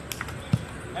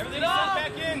 Everything up.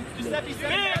 Back in. Giuseppe,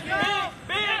 set it back in.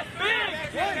 Big.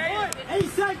 8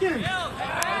 seconds!